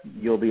media,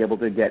 you'll be able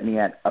to get me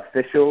at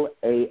official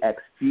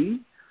AXG.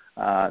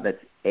 That's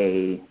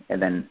A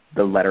and then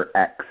the letter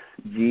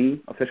XG,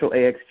 official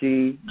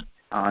AXG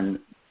on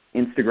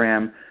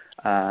Instagram.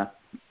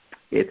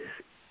 It's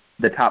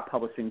the Top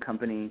Publishing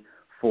Company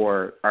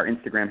for our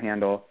Instagram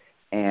handle,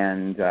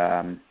 and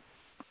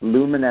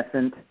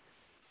Luminescent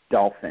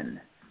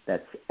Dolphin.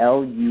 That's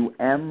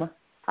LUMINESCENT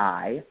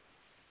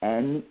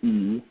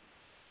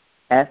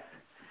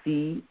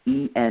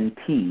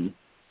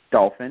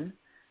Dolphin.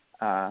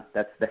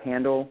 That's the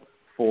handle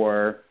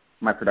for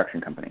my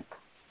production company.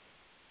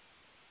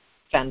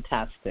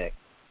 Fantastic.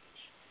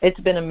 It's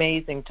been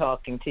amazing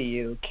talking to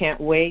you. Can't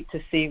wait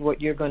to see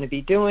what you're going to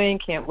be doing.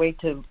 Can't wait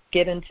to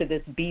get into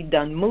this Be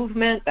Done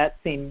movement. That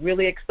seemed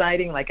really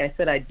exciting. Like I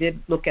said, I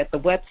did look at the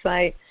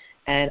website,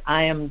 and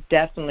I am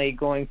definitely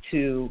going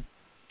to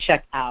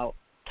check out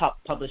Top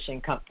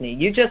Publishing Company.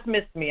 You just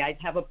missed me. I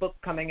have a book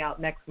coming out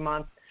next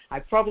month. I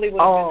probably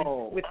would have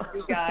been with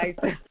you guys,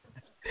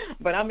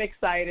 but I'm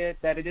excited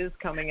that it is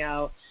coming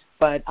out.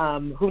 But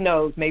who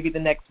knows, maybe the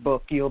next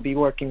book you'll be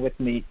working with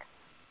me.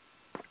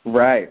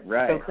 Right.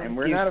 So and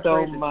we're not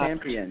afraid to much.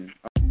 champion.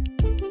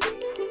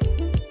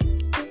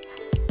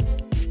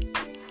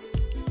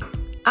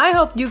 I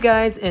hope you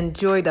guys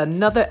enjoyed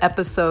another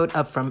episode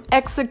of From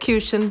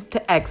Execution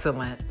to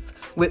Excellence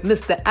with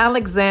Mr.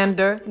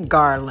 Alexander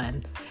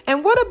Garland.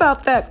 And what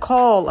about that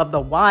call of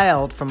the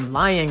wild from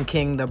Lion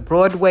King, the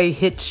Broadway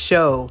hit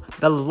show,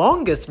 the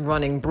longest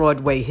running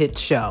Broadway hit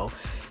show?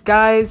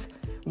 Guys,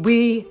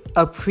 we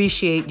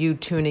appreciate you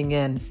tuning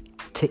in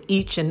to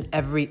each and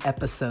every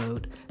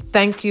episode.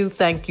 Thank you.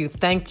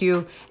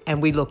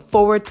 And we look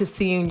forward to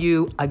seeing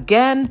you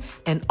again.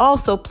 And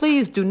also,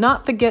 please do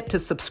not forget to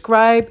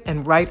subscribe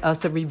and write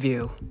us a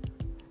review.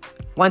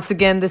 Once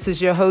again, this is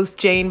your host,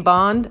 Jane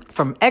Bond,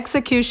 from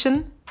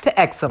Execution to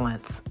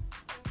Excellence.